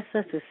has blessed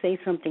us to say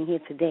something here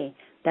today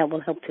that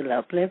will help to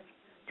uplift,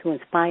 to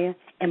inspire,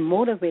 and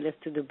motivate us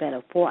to do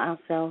better for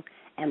ourselves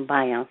and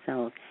by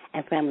ourselves.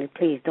 And family,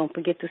 please don't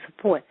forget to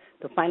support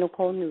the Final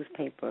Call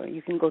newspaper.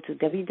 You can go to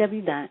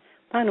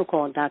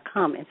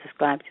www.finalcall.com and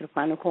subscribe to the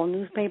Final Call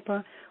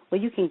newspaper, where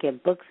you can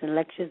get books and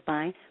lectures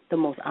by the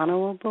Most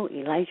Honorable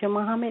Elijah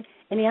Muhammad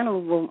and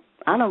the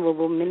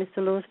Honorable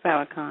Minister Louis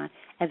Farrakhan,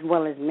 as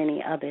well as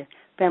many others.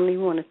 Family,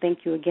 we want to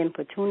thank you again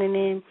for tuning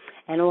in.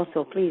 And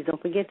also, please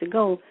don't forget to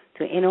go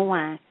to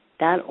NOI.org/the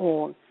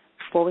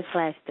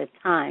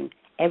time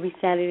every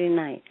Saturday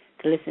night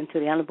to listen to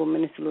the Honorable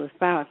Minister Louis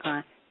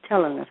Farrakhan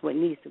telling us what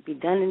needs to be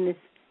done in this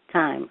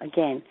time.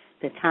 Again,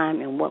 the time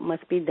and what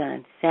must be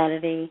done,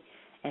 Saturday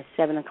at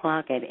 7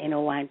 o'clock at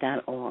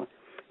NOI.org.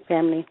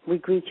 Family, we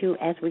greet you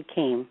as we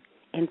came,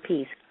 in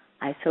peace.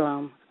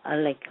 Assalamu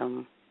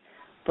alaikum.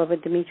 Brother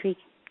Demetric,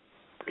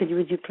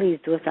 would you please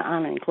do us the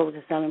honor and close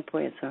us out in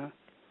prayer, sir?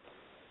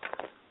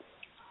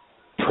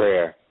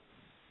 Prayer.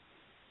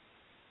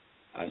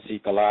 I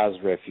seek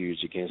Allah's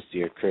refuge against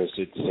the accursed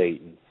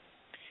Satan.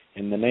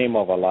 In the name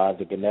of Allah,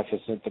 the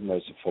Beneficent, the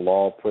Merciful,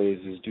 all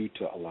praise is due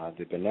to Allah,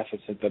 the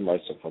Beneficent, the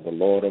Merciful, the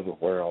Lord of the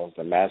worlds,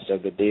 the Master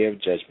of the Day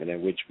of Judgment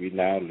in which we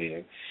now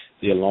live.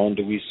 Thee alone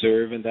do we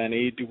serve, and thine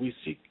aid do we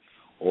seek.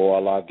 O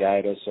Allah,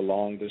 guide us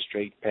along the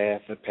straight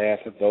path, the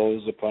path of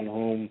those upon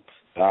whom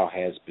thou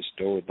hast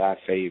bestowed thy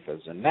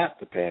favors, and not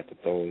the path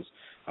of those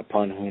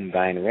upon whom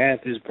thine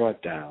wrath is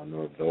brought down,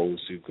 nor of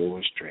those who go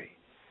astray.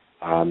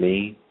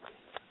 Ameen,